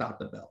that without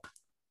the belt.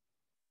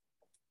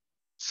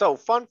 So,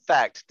 fun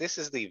fact, this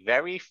is the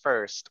very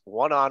first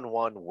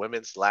one-on-one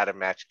women's ladder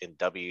match in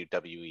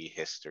WWE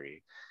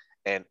history.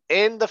 And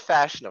in the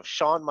fashion of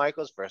Shawn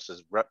Michaels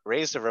versus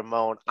Razor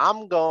Ramon,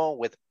 I'm going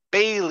with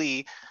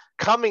Bayley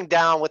coming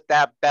down with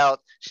that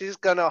belt. She's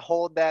going to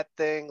hold that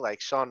thing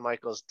like Shawn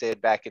Michaels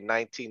did back in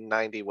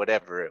 1990,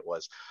 whatever it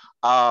was.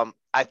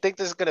 I think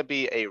this is going to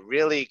be a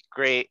really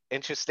great,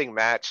 interesting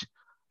match.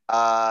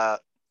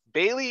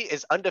 Bayley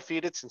is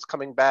undefeated since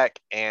coming back,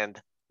 and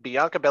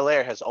Bianca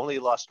Belair has only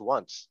lost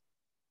once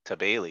to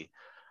Bayley.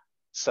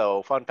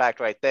 So fun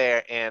fact right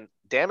there. And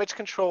Damage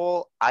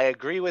Control, I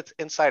agree with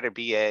Insider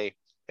BA.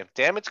 If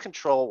Damage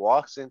Control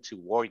walks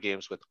into War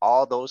Games with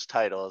all those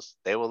titles,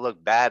 they will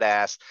look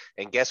badass.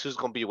 And guess who's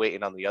going to be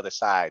waiting on the other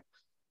side?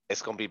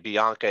 It's going to be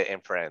Bianca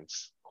and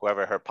friends,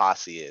 whoever her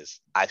posse is.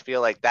 I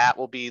feel like that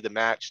will be the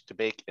match to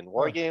make in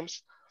War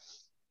Games.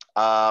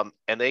 And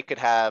they could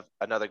have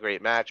another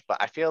great match, but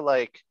I feel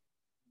like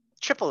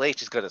Triple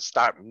H is going to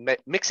start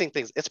mixing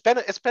things. It's been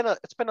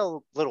a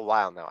little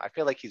while now. I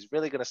feel like he's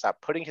really going to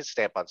start putting his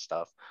stamp on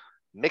stuff,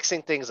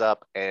 mixing things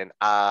up. And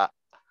I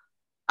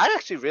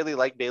actually really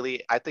like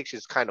Bayley. I think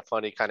she's kind of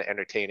funny, kind of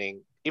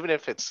entertaining, even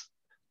if it's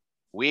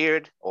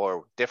weird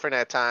or different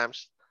at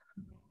times.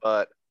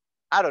 But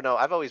I don't know.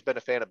 I've always been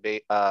a fan of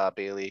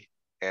Bayley,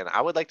 and I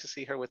would like to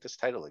see her with this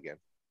title again.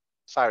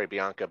 Sorry,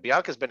 Bianca.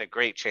 Bianca's been a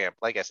great champ.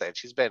 Like I said,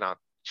 she's been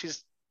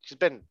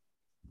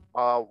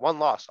one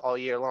loss all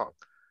year long.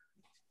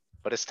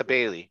 But it's to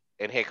Bayley,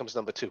 and here comes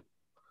number 2.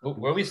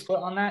 Were we split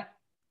on that?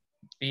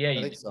 BA,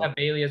 you have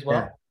Bayley as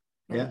well?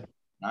 Yeah.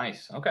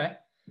 Nice. Okay.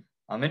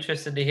 I'm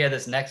interested to hear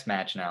this next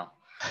match now.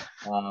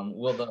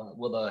 Will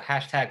the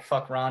hashtag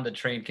fuck Ronda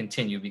train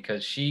continue,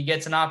 because she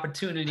gets an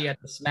opportunity at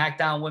the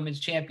SmackDown Women's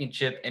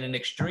Championship in an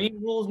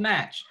Extreme Rules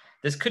match.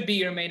 This could be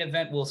your main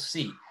event. We'll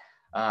see.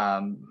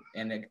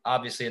 And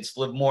obviously it's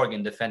Liv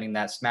Morgan defending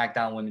that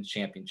SmackDown Women's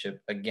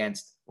Championship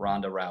against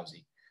Ronda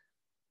Rousey.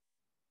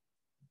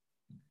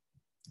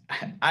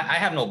 I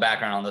have no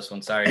background on this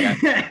one. Sorry, guys.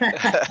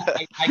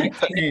 I get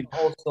the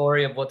whole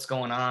story of what's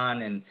going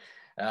on,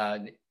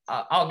 and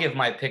I'll give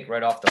my pick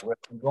right off the rip.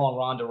 I'm going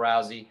Ronda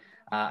Rousey.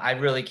 I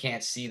really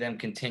can't see them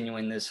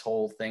continuing this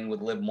whole thing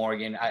with Liv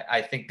Morgan.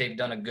 I think they've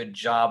done a good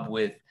job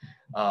with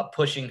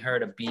pushing her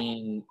to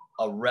being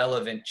a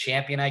relevant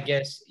champion, I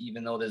guess,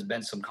 even though there's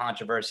been some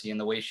controversy in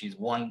the way she's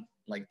won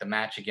like the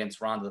match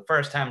against Ronda the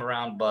first time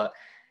around. But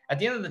at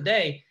the end of the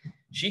day,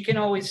 she can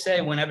always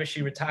say whenever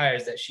she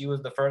retires that she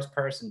was the first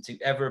person to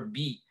ever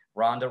beat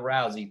Ronda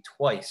Rousey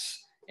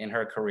twice in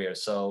her career.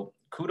 So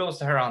kudos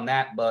to her on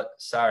that, but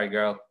sorry,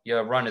 girl,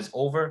 your run is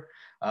over.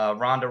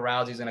 Ronda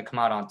Rousey's going to come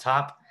out on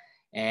top.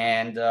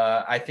 And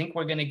I think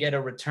we're going to get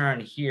a return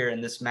here in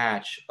this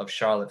match of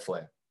Charlotte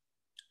Flair.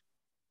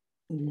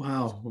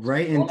 Wow,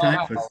 right in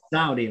time for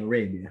Saudi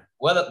Arabia.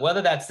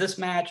 Whether that's this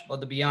match or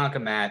the Bianca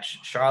match,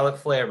 Charlotte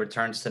Flair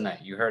returns tonight.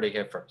 You heard it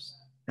here first.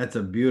 That's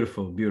a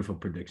beautiful, beautiful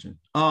prediction.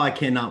 Oh, I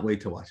cannot wait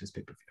to watch this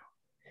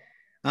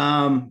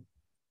pay-per-view.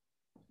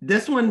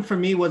 This one for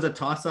me was a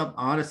toss-up,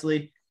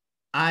 honestly.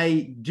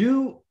 I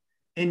do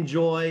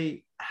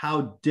enjoy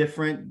how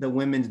different the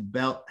women's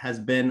belt has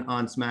been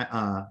on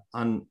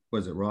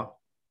was it Raw?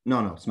 No,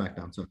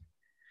 SmackDown. Sorry.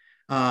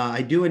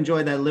 I do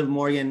enjoy that Liv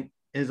Morgan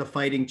is a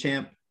fighting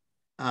champ.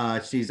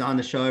 She's on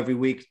the show every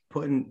week,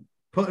 putting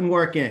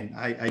work in.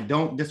 I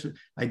don't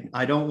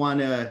want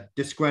to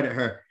discredit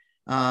her.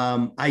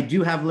 I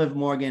do have Liv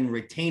Morgan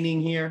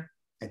retaining here.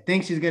 I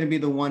think she's going to be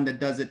the one that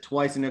does it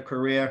twice in her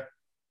career.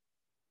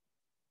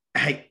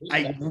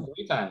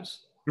 Three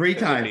times. Three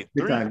times.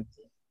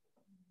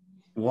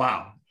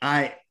 Wow.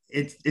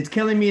 It's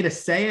killing me to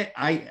say it.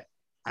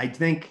 I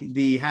think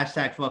the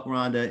hashtag fuck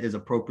Ronda is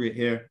appropriate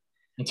here.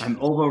 I'm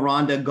over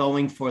Ronda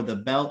going for the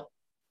belt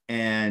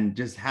and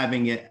just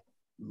having it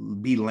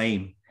be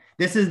lame.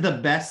 This is the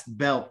best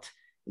belt.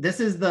 This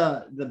is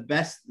the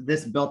best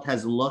this belt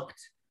has looked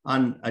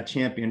on a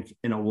champion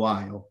in a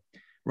while.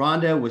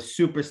 Ronda was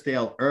super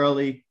stale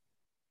early.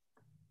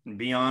 And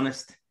be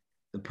honest,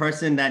 the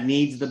person that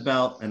needs the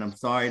belt, and I'm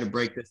sorry to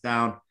break this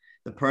down,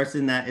 the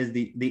person that is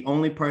the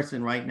only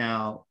person right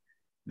now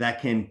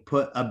that can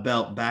put a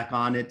belt back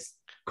on its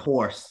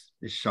course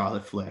is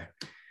Charlotte Flair.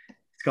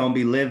 It's going to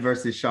be Liv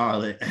versus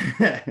Charlotte.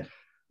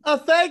 Oh,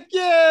 thank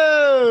you.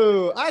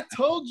 I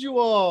told you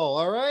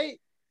all right?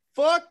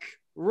 Fuck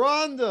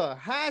Ronda.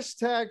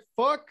 Hashtag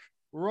fuck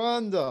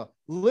Ronda.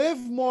 Liv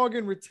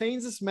Morgan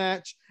retains this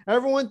match.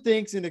 Everyone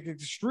thinks in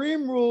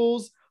Extreme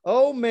Rules,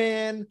 oh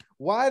man,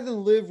 why did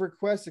Liv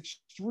request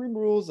Extreme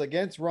Rules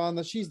against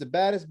Ronda? She's the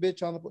baddest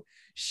bitch on the planet.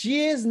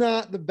 She is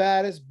not the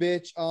baddest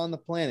bitch on the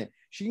planet.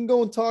 She can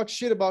go and talk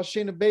shit about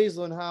Shayna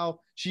Baszler and how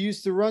she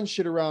used to run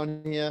shit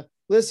around here.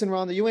 Listen,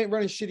 Ronda, you ain't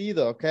running shit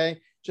either, okay?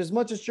 Just as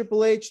much as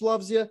Triple H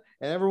loves you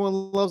and everyone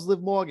loves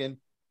Liv Morgan,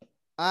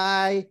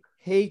 I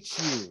hate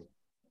you,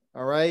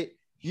 all right?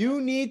 You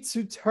need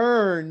to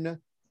turn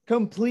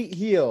complete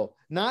heel,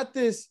 not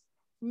this,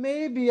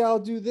 maybe I'll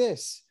do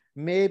this,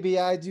 maybe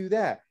I do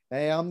that.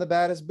 Hey, I'm the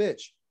baddest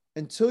bitch.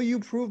 Until you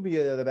prove me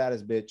you're the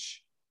baddest bitch,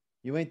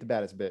 you ain't the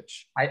baddest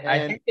bitch. I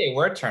think they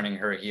were turning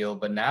her heel,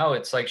 but now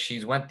it's like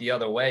she's went the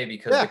other way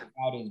because the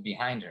crowd is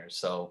behind her.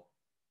 So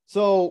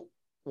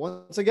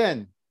once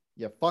again,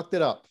 you fucked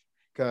it up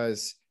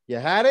because you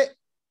had it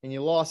and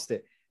you lost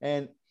it.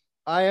 And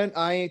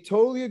I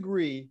totally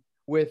agree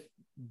with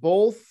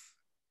both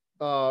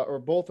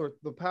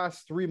the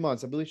past 3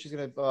 months. I believe she's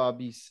going to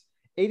be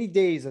 80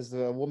 days as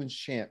the women's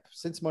champ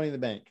since Money in the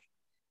Bank.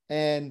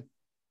 And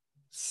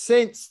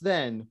since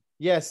then,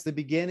 yes, the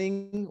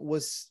beginning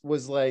was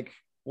like,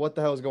 what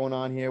the hell is going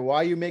on here? Why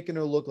are you making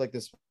her look like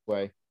this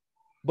way?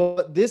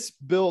 But this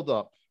build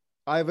up,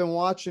 I've been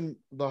watching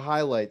the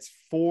highlights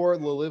for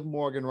the Liv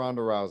Morgan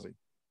Ronda Rousey.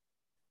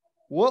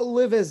 What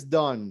Liv has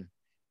done,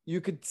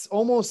 you could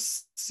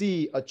almost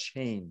see a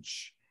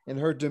change in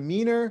her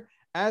demeanor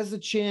as the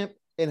champ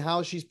and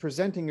how she's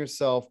presenting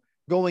herself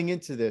going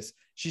into this.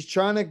 She's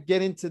trying to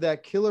get into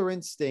that killer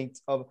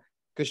instinct of,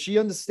 because she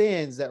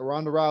understands that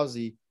Ronda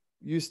Rousey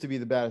used to be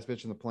the baddest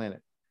bitch on the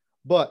planet.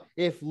 But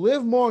if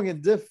Liv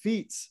Morgan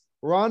defeats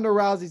Ronda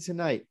Rousey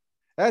tonight,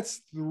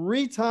 that's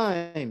 3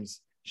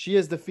 times she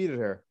has defeated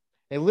her.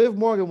 And Liv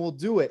Morgan will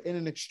do it in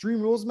an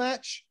Extreme Rules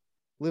match.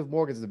 Liv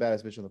Morgan's the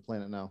baddest bitch on the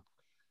planet now.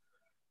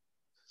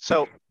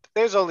 So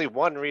there's only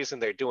one reason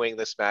they're doing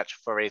this match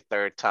for a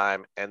 3rd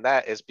time, and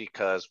that is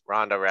because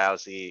Ronda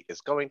Rousey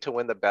is going to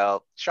win the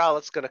belt.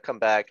 Charlotte's going to come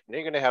back, and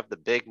you're going to have the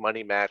big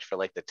money match for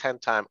like the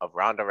 10th time of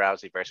Ronda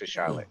Rousey versus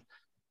Charlotte.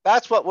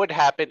 That's what would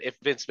happen if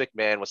Vince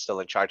McMahon was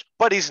still in charge,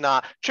 but he's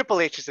not. Triple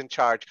H is in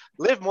charge.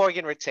 Liv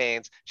Morgan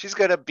retains. She's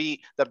going to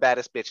beat the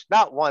baddest bitch,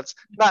 not once,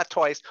 not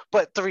twice,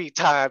 but 3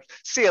 times.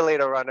 See you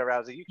later, Ronda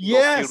Rousey. You can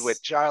go feud with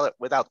Charlotte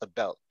without the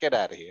belt. Get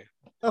out of here.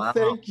 Wow.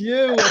 Thank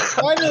you.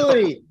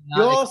 Finally,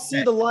 you all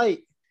see the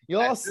light. You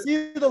all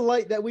see the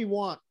light that we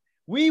want.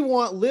 We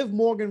want Liv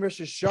Morgan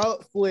versus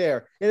Charlotte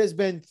Flair. It has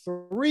been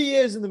 3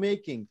 years in the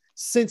making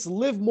since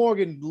Liv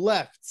Morgan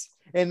left.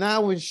 And now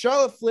when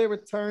Charlotte Flair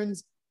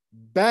returns,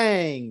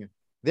 bang,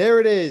 there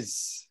it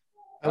is.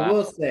 I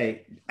will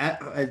say,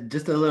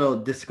 just a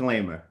little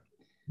disclaimer.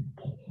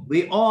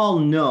 We all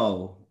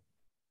know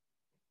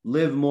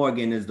Liv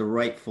Morgan is the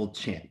rightful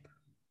champ.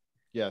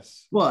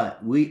 Yes.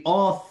 But we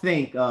all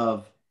think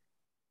of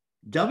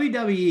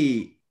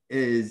WWE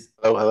is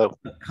Hello.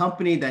 a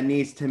company that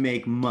needs to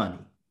make money.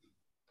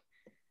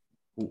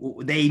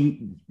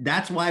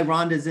 That's why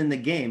Ronda's in the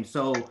game.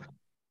 So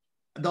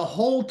the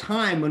whole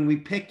time when we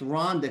picked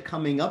Ronda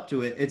coming up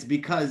to it, it's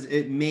because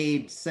it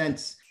made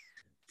sense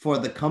for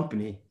the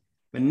company.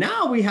 But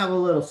now we have a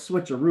little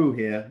switcheroo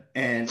here,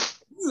 and this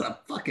is a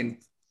fucking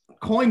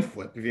coin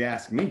flip, if you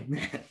ask me,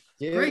 man.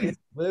 Give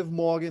Liv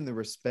Morgan the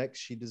respect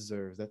she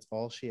deserves. That's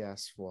all she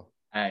asked for.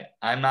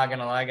 I'm not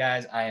gonna lie,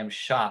 guys. I am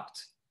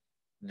shocked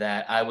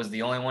that I was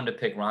the only one to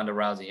pick Ronda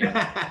Rousey here.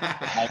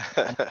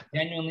 I'm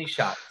genuinely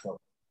shocked. So.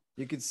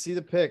 You could see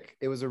the pick.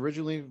 It was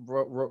originally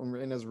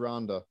written as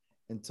Ronda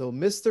until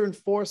Mr.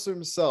 Enforcer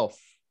himself,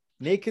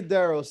 Naked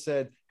Darrow,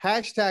 said,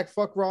 hashtag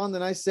fuck Ronda.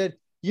 And I said,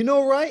 you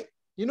know, right?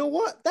 You know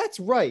what? That's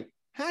right.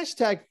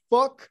 Hashtag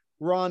fuck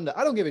Ronda.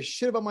 I don't give a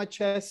shit about my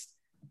chest.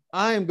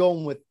 I am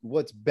going with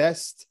what's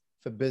best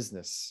for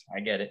business. I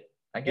get it.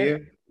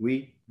 Here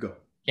we go.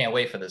 Can't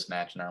wait for this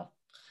match now.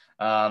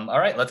 All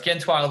right, let's get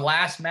into our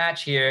last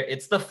match here.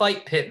 It's the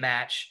Fight Pit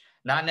match.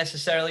 Not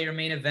necessarily your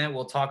main event.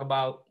 We'll talk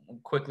about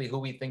quickly who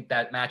we think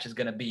that match is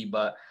going to be.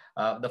 But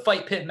the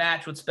Fight Pit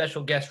match with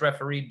special guest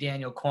referee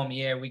Daniel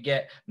Cormier. We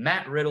get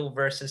Matt Riddle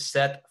versus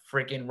Seth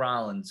freaking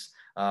Rollins.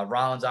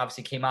 Rollins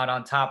obviously came out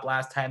on top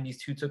last time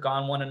these two took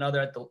on one another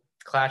at the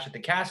Clash at the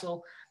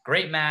Castle.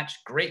 Great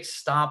match. Great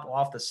stomp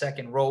off the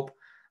second rope.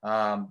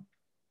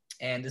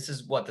 And this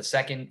is the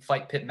second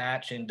Fight Pit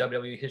match in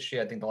WWE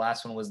history. I think the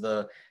last one was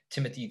the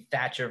Timothy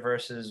Thatcher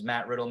versus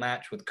Matt Riddle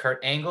match with Kurt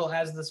Angle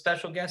as the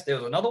special guest. There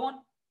was another one.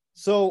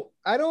 So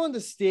I don't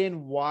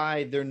understand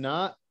why they're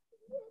not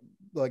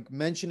like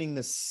mentioning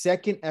the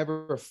second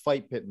ever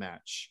Fight Pit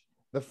match.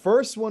 The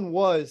first one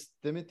was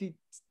Timothy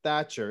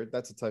Thatcher.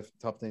 That's a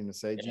tough name to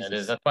say. Yeah, it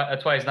is.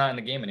 That's why he's not in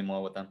the game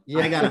anymore with them.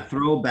 Yeah. I got a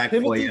throwback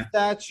Timothy for you.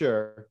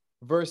 Thatcher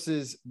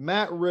versus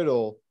Matt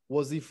Riddle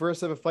was the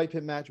first ever Fight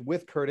Pit match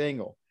with Kurt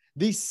Angle.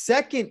 The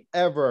second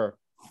ever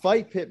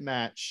Fight Pit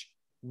match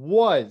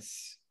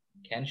was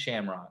Ken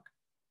Shamrock.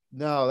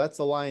 No, that's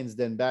the Lions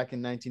Den back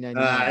in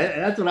 1999.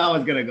 That's what I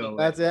was gonna go with.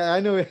 That's it. I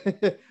know.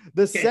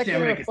 The second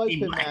ever Fight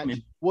Pit Blackman.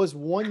 match was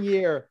 1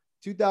 year,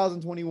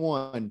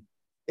 2021.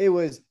 It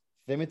was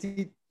Tim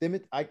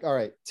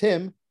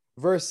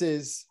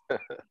versus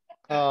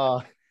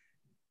Tommaso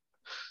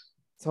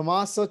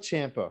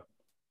Ciampa.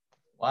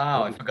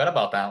 Wow, I forgot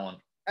about that one.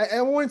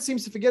 Everyone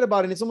seems to forget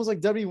about it. It's almost like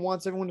WWE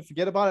wants everyone to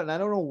forget about it, and I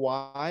don't know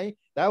why.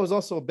 That was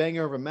also a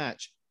banger of a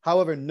match.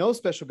 However, no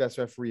special guest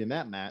referee in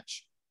that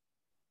match.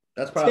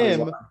 That's probably Tim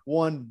why.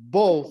 won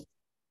both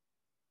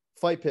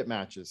Fight Pit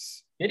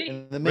matches. Did he?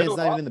 And the man's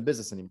not even in the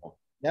business anymore.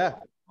 Yeah.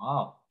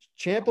 Wow.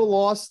 Ciampa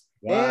lost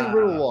and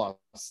Riddle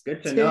lost.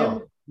 Good to Tim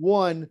know.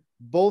 won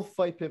both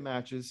Fight Pit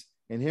matches.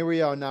 And here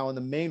we are now in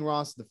the main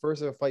roster, the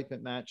first ever Fight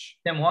Pit match.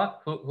 Tim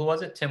what? Who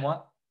was it? Tim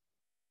what?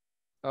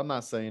 I'm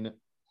not saying it.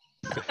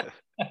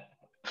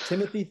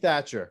 Timothy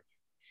Thatcher.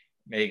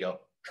 There you go.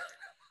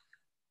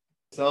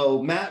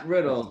 So Matt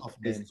Riddle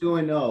is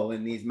 2-0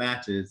 in these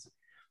matches.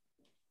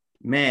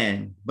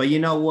 Man, but you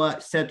know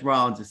what? Seth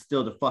Rollins is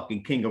still the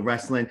fucking king of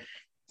wrestling.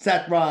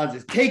 Seth Rollins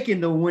is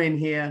taking the win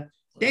here.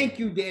 Thank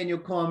you, Daniel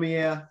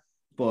Cormier,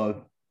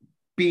 for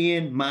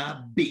being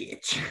my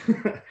bitch.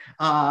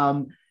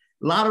 A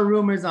lot of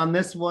rumors on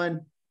this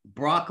one.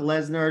 Brock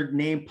Lesnar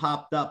name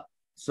popped up.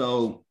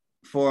 So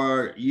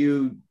for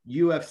you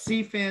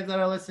UFC fans that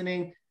are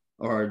listening,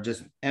 or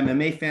just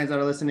MMA fans that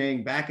are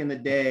listening, back in the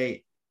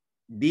day,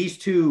 these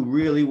two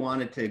really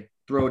wanted to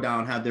throw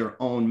down, have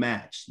their own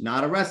match,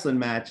 not a wrestling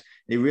match.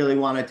 They really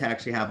wanted to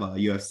actually have a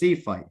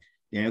UFC fight.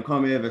 Daniel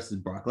Cormier versus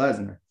Brock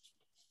Lesnar.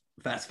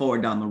 Fast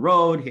forward down the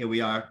road, here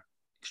we are,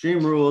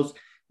 Extreme Rules.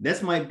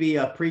 This might be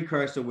a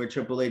precursor where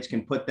Triple H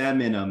can put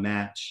them in a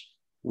match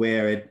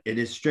where it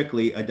is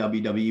strictly a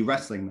WWE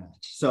wrestling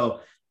match. So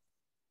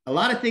a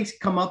lot of things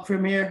come up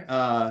from here.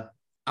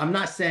 I'm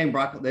not saying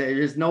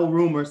there's no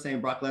rumor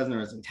saying Brock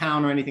Lesnar is in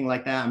town or anything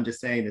like that. I'm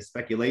just saying the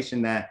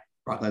speculation that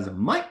Brock Lesnar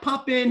might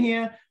pop in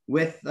here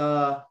with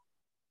the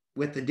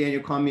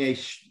Daniel Cormier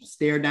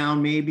stare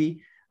down,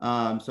 maybe.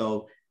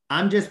 So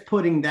I'm just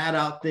putting that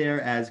out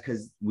there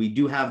because we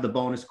do have the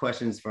bonus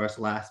questions for us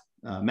last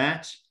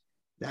match.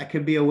 That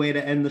could be a way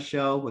to end the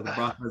show with a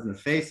Brock Lesnar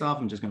face off.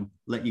 I'm just going to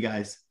let you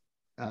guys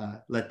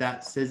let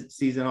that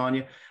season on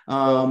you.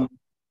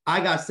 I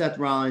got Seth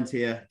Rollins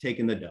here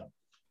taking the dub.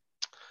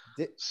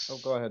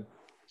 Go ahead.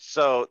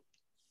 So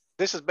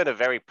this has been a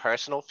very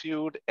personal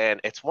feud, and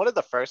it's one of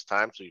the first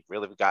times we've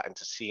really gotten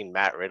to see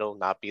Matt Riddle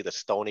not be the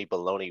stony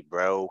baloney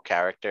bro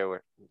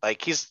character.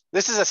 Like this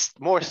is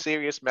a more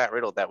serious Matt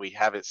Riddle that we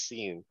haven't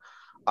seen.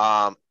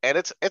 And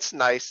it's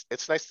nice.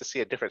 It's nice to see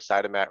a different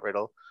side of Matt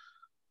Riddle.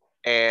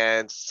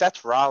 And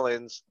Seth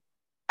Rollins,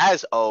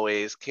 as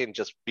always, can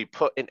just be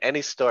put in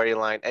any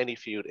storyline, any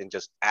feud, and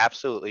just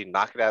absolutely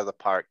knock it out of the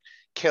park,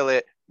 kill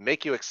it,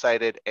 make you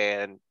excited,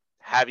 and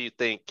have you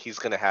think he's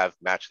going to have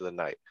match of the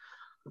night.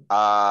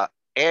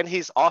 And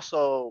he's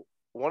also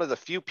one of the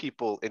few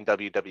people in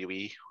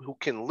WWE who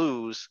can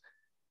lose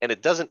and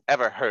it doesn't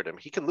ever hurt him.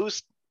 He can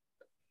lose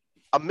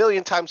a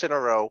million times in a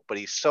row, but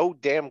he's so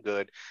damn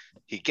good.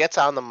 He gets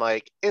on the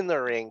mic, in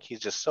the ring. He's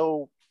just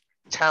so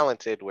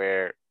talented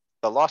where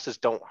the losses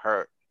don't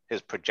hurt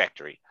his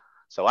trajectory.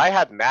 So I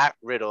have Matt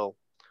Riddle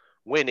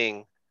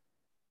winning,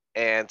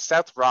 and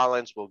Seth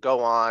Rollins will go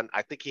on.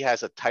 I think he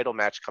has a title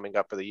match coming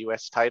up for the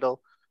U.S.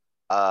 title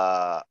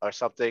or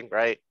something,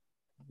 right?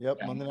 Yep.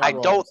 Yeah. I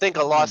don't think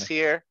a loss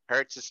here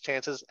hurts his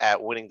chances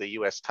at winning the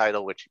U.S.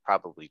 title, which he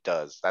probably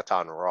does. That's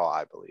on Raw,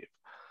 I believe.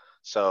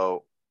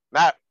 So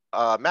Matt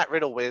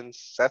Riddle wins,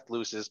 Seth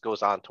loses,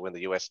 goes on to win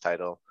the U.S.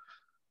 title,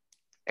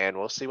 and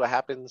we'll see what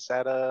happens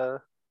at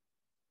the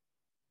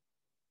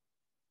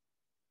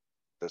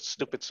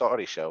stupid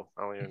Saudi show.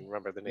 I don't even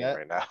remember the name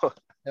right now.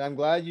 And I'm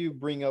glad you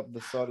bring up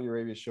the Saudi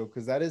Arabia show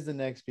because that is the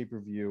next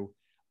pay-per-view.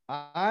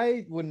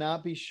 I would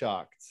not be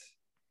shocked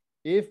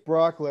if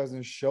Brock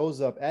Lesnar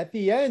shows up at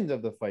the end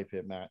of the Fight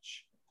Pit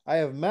match. I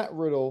have Matt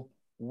Riddle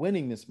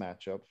winning this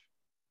matchup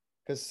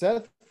because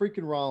Seth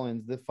freaking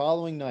Rollins the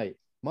following night,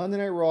 Monday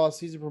Night Raw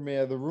season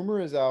premiere, the rumor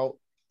is out.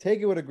 Take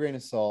it with a grain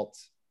of salt.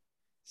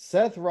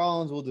 Seth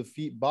Rollins will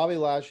defeat Bobby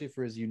Lashley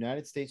for his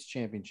United States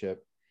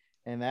Championship,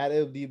 and that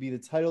will be the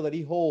title that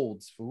he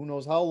holds for who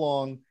knows how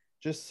long,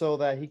 just so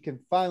that he can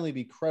finally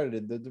be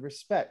credited the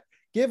respect.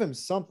 Give him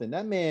something.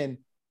 That man,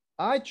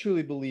 I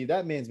truly believe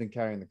that man's been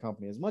carrying the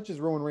company. As much as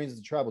Roman Reigns is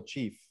the tribal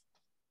chief,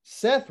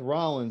 Seth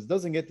Rollins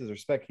doesn't get the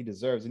respect he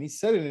deserves. And he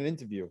said in an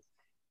interview,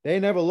 they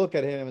never look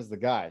at him as the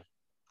guy,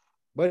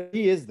 but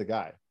he is the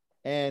guy.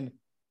 And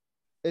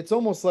it's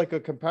almost like a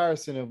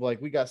comparison of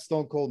like we got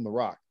Stone Cold and The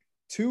Rock.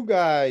 Two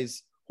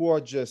guys who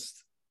are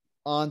just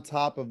on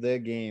top of their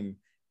game,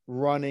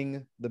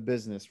 running the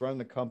business, running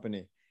the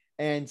company.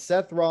 And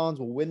Seth Rollins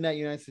will win that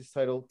United States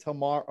title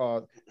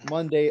tomorrow,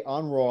 Monday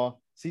on Raw,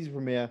 season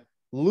premiere.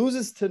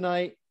 Loses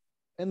tonight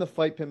in the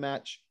Fight Pit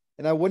match.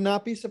 And I would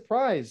not be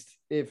surprised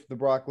if the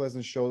Brock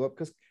Lesnar showed up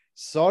because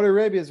Saudi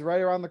Arabia is right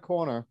around the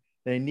corner.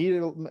 They're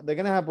going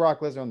to have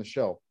Brock Lesnar on the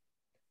show.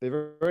 They've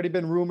already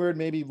been rumored,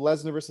 maybe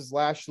Lesnar versus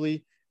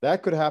Lashley.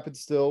 That could happen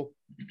still.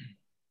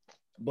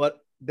 But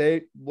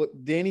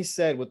what Danny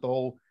said with the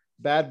whole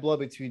bad blood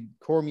between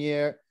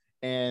Cormier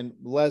and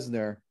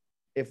Lesnar,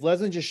 if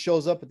Lesnar just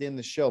shows up at the end of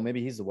the show,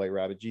 maybe he's the White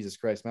Rabbit. Jesus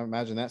Christ.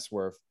 Imagine that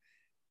swerve.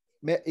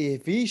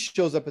 If he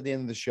shows up at the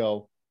end of the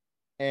show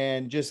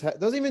and just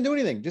doesn't even do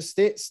anything, just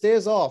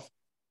stares off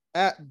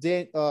at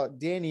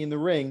Danny in the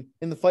ring,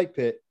 in the fight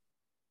pit,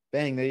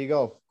 bang, there you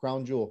go.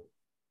 Crown jewel.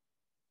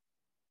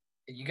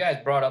 You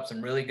guys brought up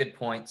some really good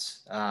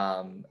points.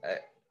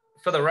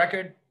 For the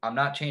record, I'm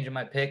not changing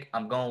my pick.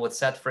 I'm going with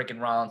Seth freaking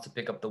Rollins to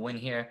pick up the win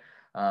here.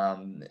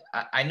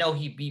 I know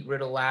he beat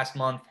Riddle last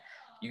month.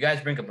 You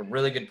guys bring up a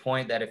really good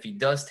point that if he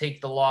does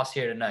take the loss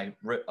here tonight,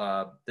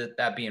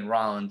 that being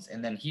Rollins,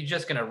 and then he's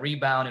just going to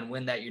rebound and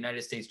win that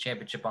United States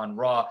Championship on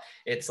Raw,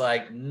 it's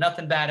like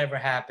nothing bad ever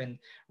happened.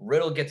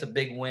 Riddle gets a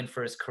big win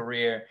for his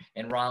career,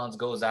 and Rollins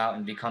goes out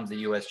and becomes the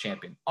U.S.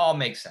 champion. All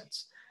makes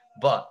sense.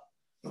 But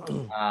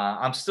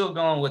I'm still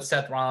going with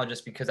Seth Rollins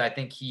just because I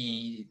think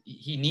he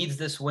needs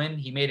this win.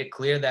 He made it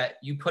clear that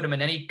you put him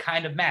in any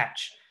kind of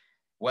match,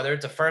 whether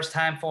it's a first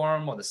time for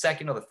him or the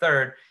second or the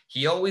third,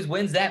 he always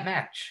wins that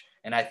match.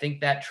 And I think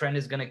that trend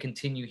is going to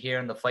continue here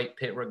in the fight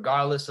pit,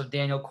 regardless of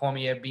Daniel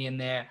Cormier being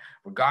there,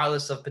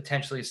 regardless of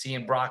potentially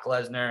seeing Brock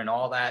Lesnar and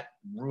all that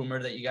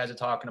rumor that you guys are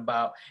talking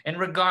about, and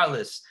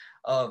regardless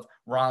of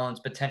Rollins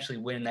potentially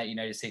winning that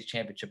United States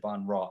Championship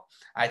on Raw.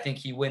 I think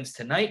he wins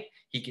tonight.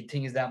 He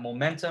continues that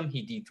momentum.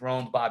 He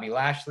dethrones Bobby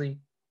Lashley.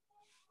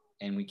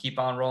 And we keep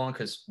on rolling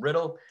because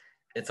Riddle,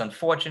 it's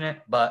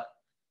unfortunate, but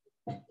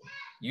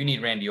you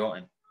need Randy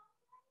Orton.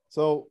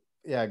 So,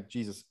 yeah,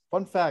 Jesus.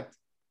 Fun fact.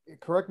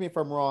 Correct me if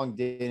I'm wrong,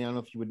 Danny. I don't know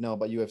if you would know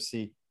about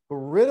UFC, but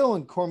Riddle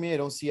and Cormier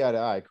don't see eye to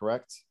eye,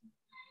 correct?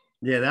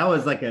 Yeah, that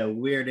was like a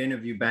weird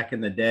interview back in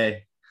the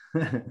day.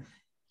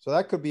 So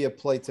that could be a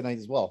play tonight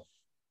as well.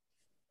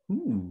 I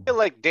feel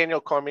like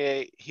Daniel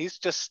Cormier, he's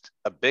just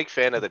a big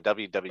fan of the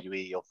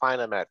WWE. You'll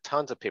find him at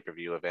tons of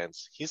pay-per-view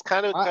events. He's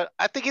kind of,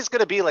 I think he's going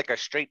to be like a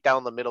straight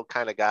down the middle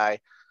kind of guy.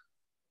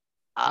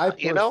 I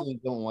personally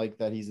don't like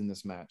that he's in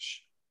this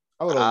match.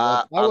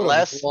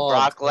 Unless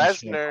Brock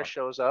Lesnar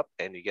shows up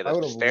and you get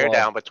a stare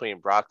down between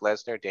Brock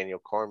Lesnar, Daniel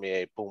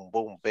Cormier, boom,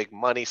 boom, big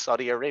money,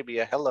 Saudi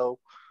Arabia, hello.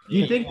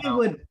 You think they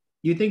would?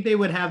 You think they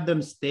would have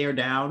them stare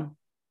down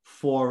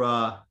for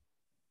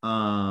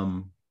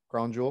Crown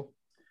Jewel?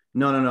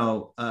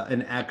 No.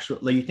 An actual.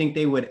 Like, you think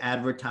they would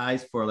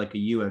advertise for like a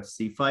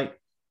UFC fight?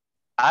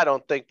 I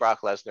don't think Brock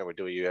Lesnar would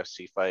do a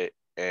UFC fight,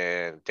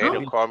 and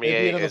Daniel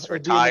Cormier is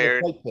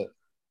retired.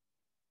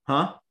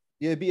 Huh?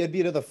 Yeah, it'd be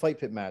another fight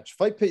pit match.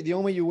 Fight pit, the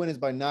only way you win is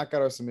by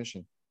knockout or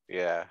submission.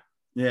 Yeah.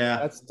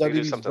 That's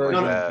WWE's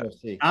version of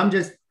UFC. I'm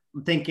just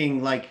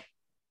thinking like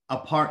a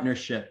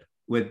partnership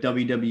with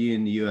WWE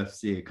and the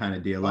UFC kind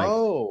of deal. Like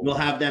we'll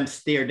have them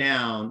stare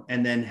down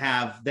and then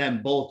have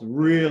them both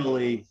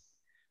really.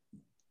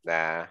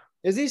 Nah.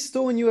 Is he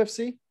still in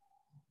UFC?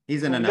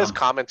 He's in this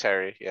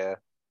commentary, yeah.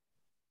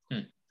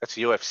 That's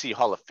UFC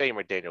Hall of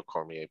Famer Daniel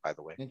Cormier, by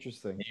the way.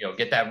 Interesting.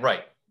 Get that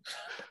right.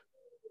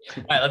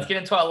 All right, let's get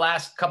into our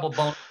last couple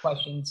bonus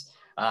questions.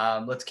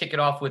 Let's kick it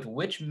off with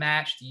which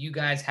match do you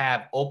guys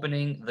have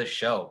opening the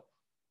show?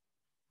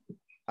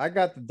 I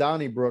got the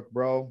Donnybrook,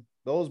 bro.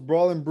 Those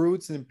Brawling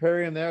Brutes and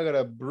Imperium, they're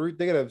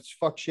gonna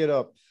fuck shit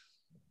up.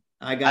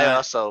 I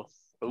also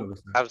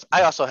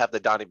have the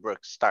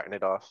Donnybrook starting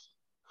it off.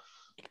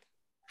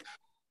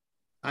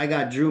 I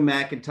got Drew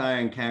McIntyre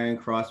and Karrion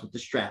Kross with the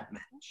strap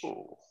match.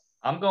 Ooh.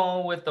 I'm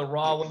going with the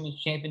Raw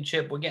Women's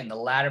Championship. We're getting the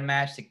ladder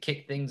match to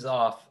kick things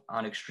off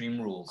on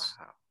Extreme Rules.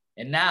 Wow.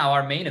 And now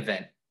our main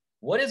event.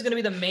 What is going to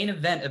be the main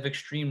event of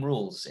Extreme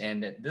Rules?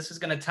 And this is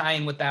going to tie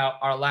in with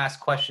our last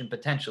question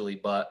potentially,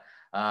 but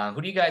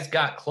who do you guys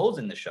got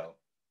closing the show?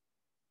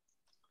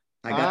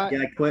 I got the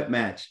I Quit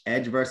match,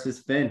 Edge versus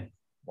Finn.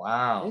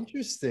 Wow.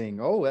 Interesting.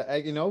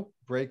 Oh,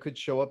 Bray could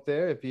show up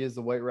there if he is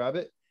the White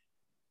Rabbit.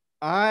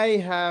 I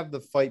have the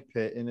Fight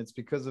Pit, and it's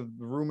because of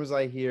the rumors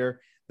I hear.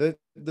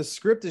 The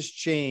script has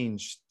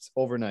changed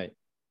overnight.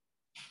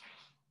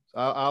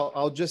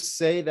 I'll just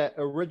say that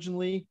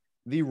originally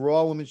the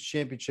Raw Women's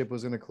Championship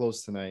was going to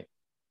close tonight,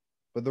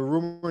 but the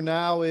rumor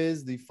now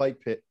is the Fight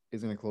Pit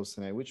is going to close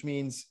tonight, which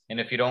means. And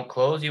if you don't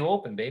close, you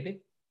open,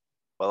 baby.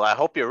 Well, I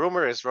hope your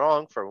rumor is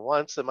wrong for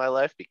once in my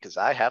life because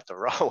I have the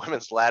Raw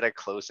Women's Ladder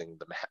closing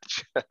the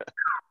match.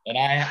 And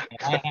I have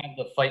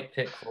the Fight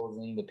Pit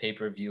closing the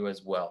pay-per-view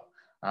as well.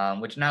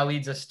 Which now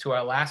leads us to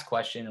our last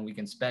question, and we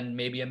can spend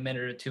maybe a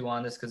minute or two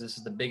on this because this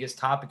is the biggest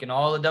topic in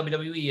all of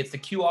WWE. It's the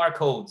QR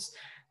codes.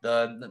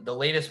 The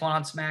latest one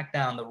on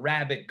SmackDown, the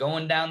Rabbit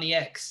going down the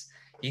X.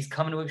 He's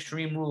coming to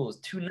Extreme Rules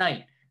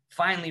tonight.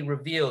 Finally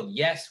revealed.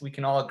 Yes, we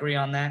can all agree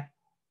on that.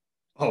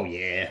 Oh,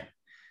 yeah.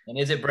 And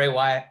is it Bray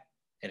Wyatt?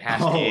 It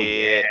has to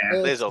be.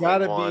 There's It's only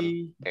gotta one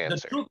be answer.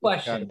 The true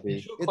question.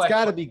 It's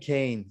gotta be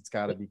Kane. It's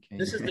gotta be Kane.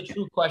 This is the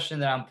true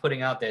question that I'm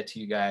putting out there to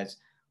you guys.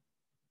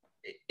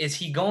 Is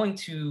he going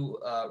to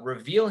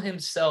reveal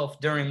himself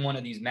during one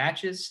of these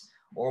matches,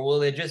 or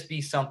will it just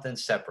be something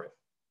separate?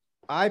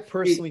 I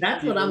personally,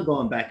 that's what I'm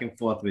going back and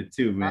forth with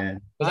too, man.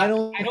 I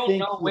don't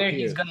know where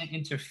he's going to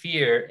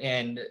interfere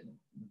and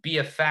be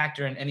a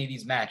factor in any of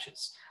these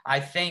matches. I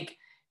think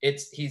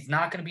he's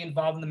not going to be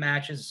involved in the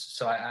matches,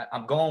 so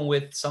I'm going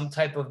with some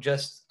type of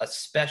just a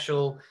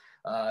special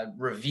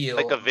reveal,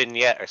 like a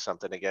vignette or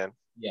something again.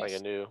 Yes. Like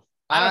a new.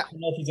 I don't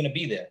know if he's going to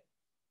be there.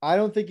 I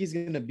don't think he's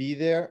going to be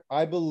there.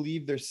 I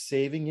believe they're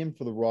saving him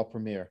for the Raw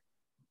premiere,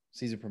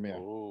 season premiere.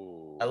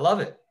 Ooh. I love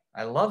it.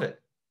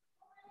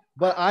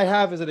 But I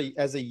have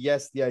as a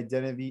yes, the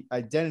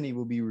identity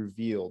will be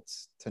revealed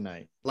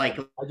tonight. I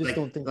just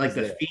don't think like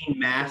the Fiend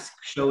mask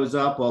shows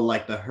up, or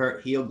like the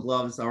Hurt heel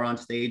gloves are on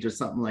stage, or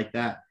something like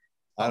that.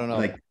 I don't know.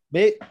 Like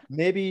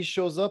maybe he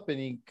shows up and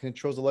he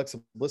controls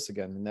Alexa Bliss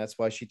again, and that's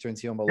why she turns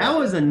heel. That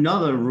was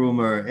another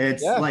rumor.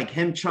 It's like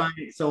him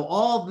trying. So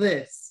all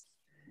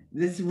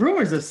these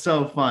rumors are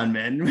so fun,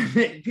 man.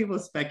 People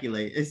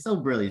speculate. It's so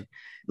brilliant.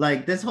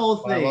 Like this whole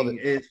thing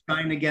is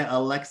trying to get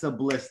Alexa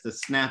Bliss to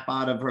snap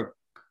out of her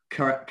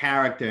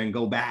character and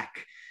go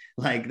back.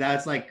 Like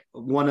that's like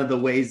one of the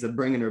ways of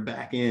bringing her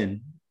back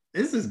in.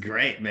 This is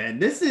great,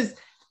 man.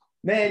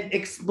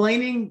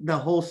 Explaining the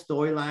whole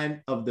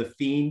storyline of the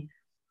Fiend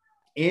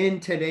in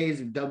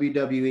today's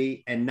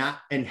WWE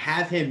and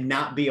have him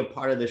not be a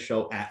part of the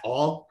show at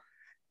all,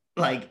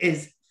 like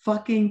is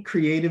fucking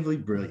creatively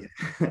brilliant.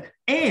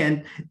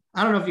 And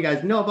I don't know if you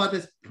guys know about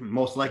this.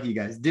 Most likely you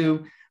guys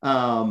do.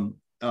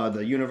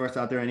 The universe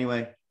out there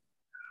anyway.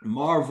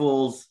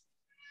 Marvel's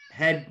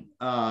head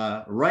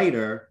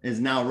writer is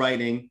now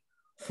writing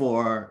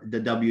for the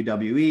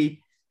WWE.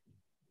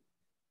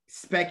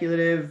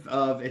 Speculative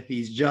of if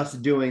he's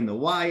just doing the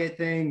Wyatt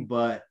thing,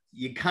 but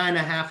you kind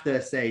of have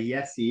to say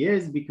yes, he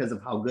is, because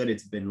of how good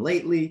it's been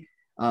lately.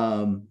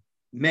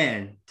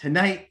 Man,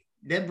 tonight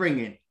they're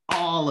bringing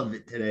all of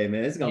it today,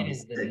 man. It's gonna be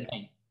sick.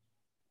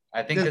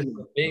 I think this is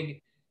a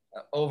big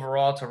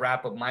overall, to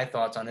wrap up my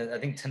thoughts on it. I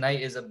think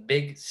tonight is a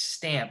big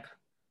stamp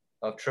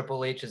of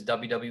Triple H's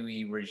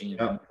WWE regime.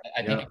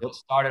 I think it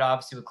started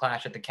obviously with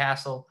Clash at the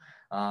Castle,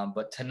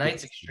 but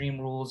tonight's Extreme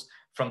Rules,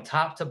 from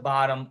top to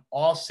bottom,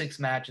 all 6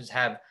 matches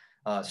have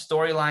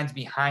storylines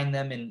behind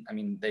them, and I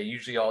mean they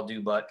usually all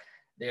do, but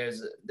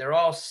they're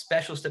all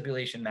special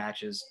stipulation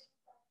matches.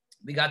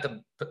 We got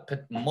the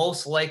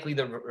most likely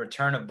the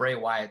return of Bray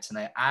Wyatt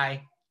tonight.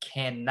 I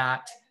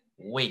cannot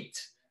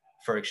wait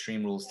for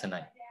Extreme Rules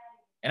tonight.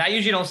 And I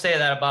usually don't say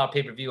that about a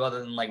pay-per-view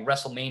other than like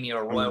WrestleMania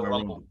or Royal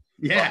Rumble.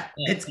 Yeah,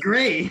 it's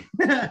great.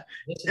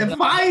 And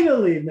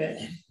finally,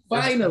 man.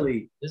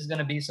 Finally. This is going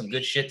to be some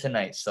good shit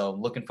tonight. So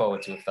looking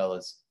forward to it,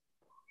 fellas.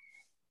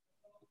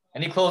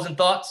 Any closing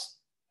thoughts?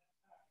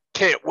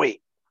 Can't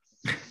wait.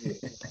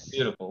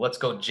 Beautiful. Let's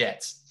go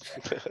Jets.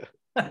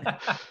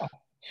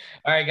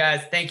 All right,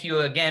 guys. Thank you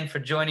again for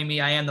joining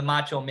me. I am the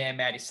Macho Man,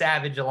 Matty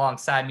Savage.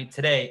 Alongside me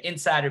today,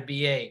 Insider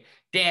BA,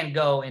 Dan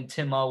Go, and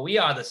Tim O. We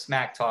are the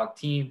Smack Talk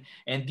team,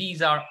 and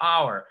these are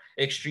our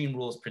Extreme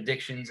Rules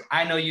predictions.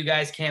 I know you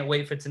guys can't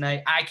wait for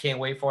tonight. I can't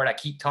wait for it. I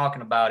keep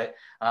talking about it.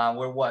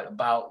 We're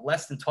about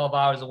less than 12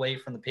 hours away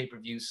from the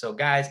pay-per-view. So,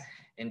 guys,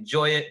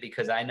 enjoy it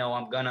because I know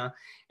I'm gonna,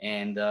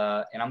 and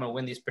I'm gonna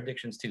win these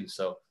predictions too.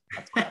 So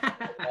that's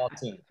all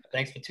tuned.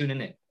 Thanks for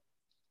tuning in.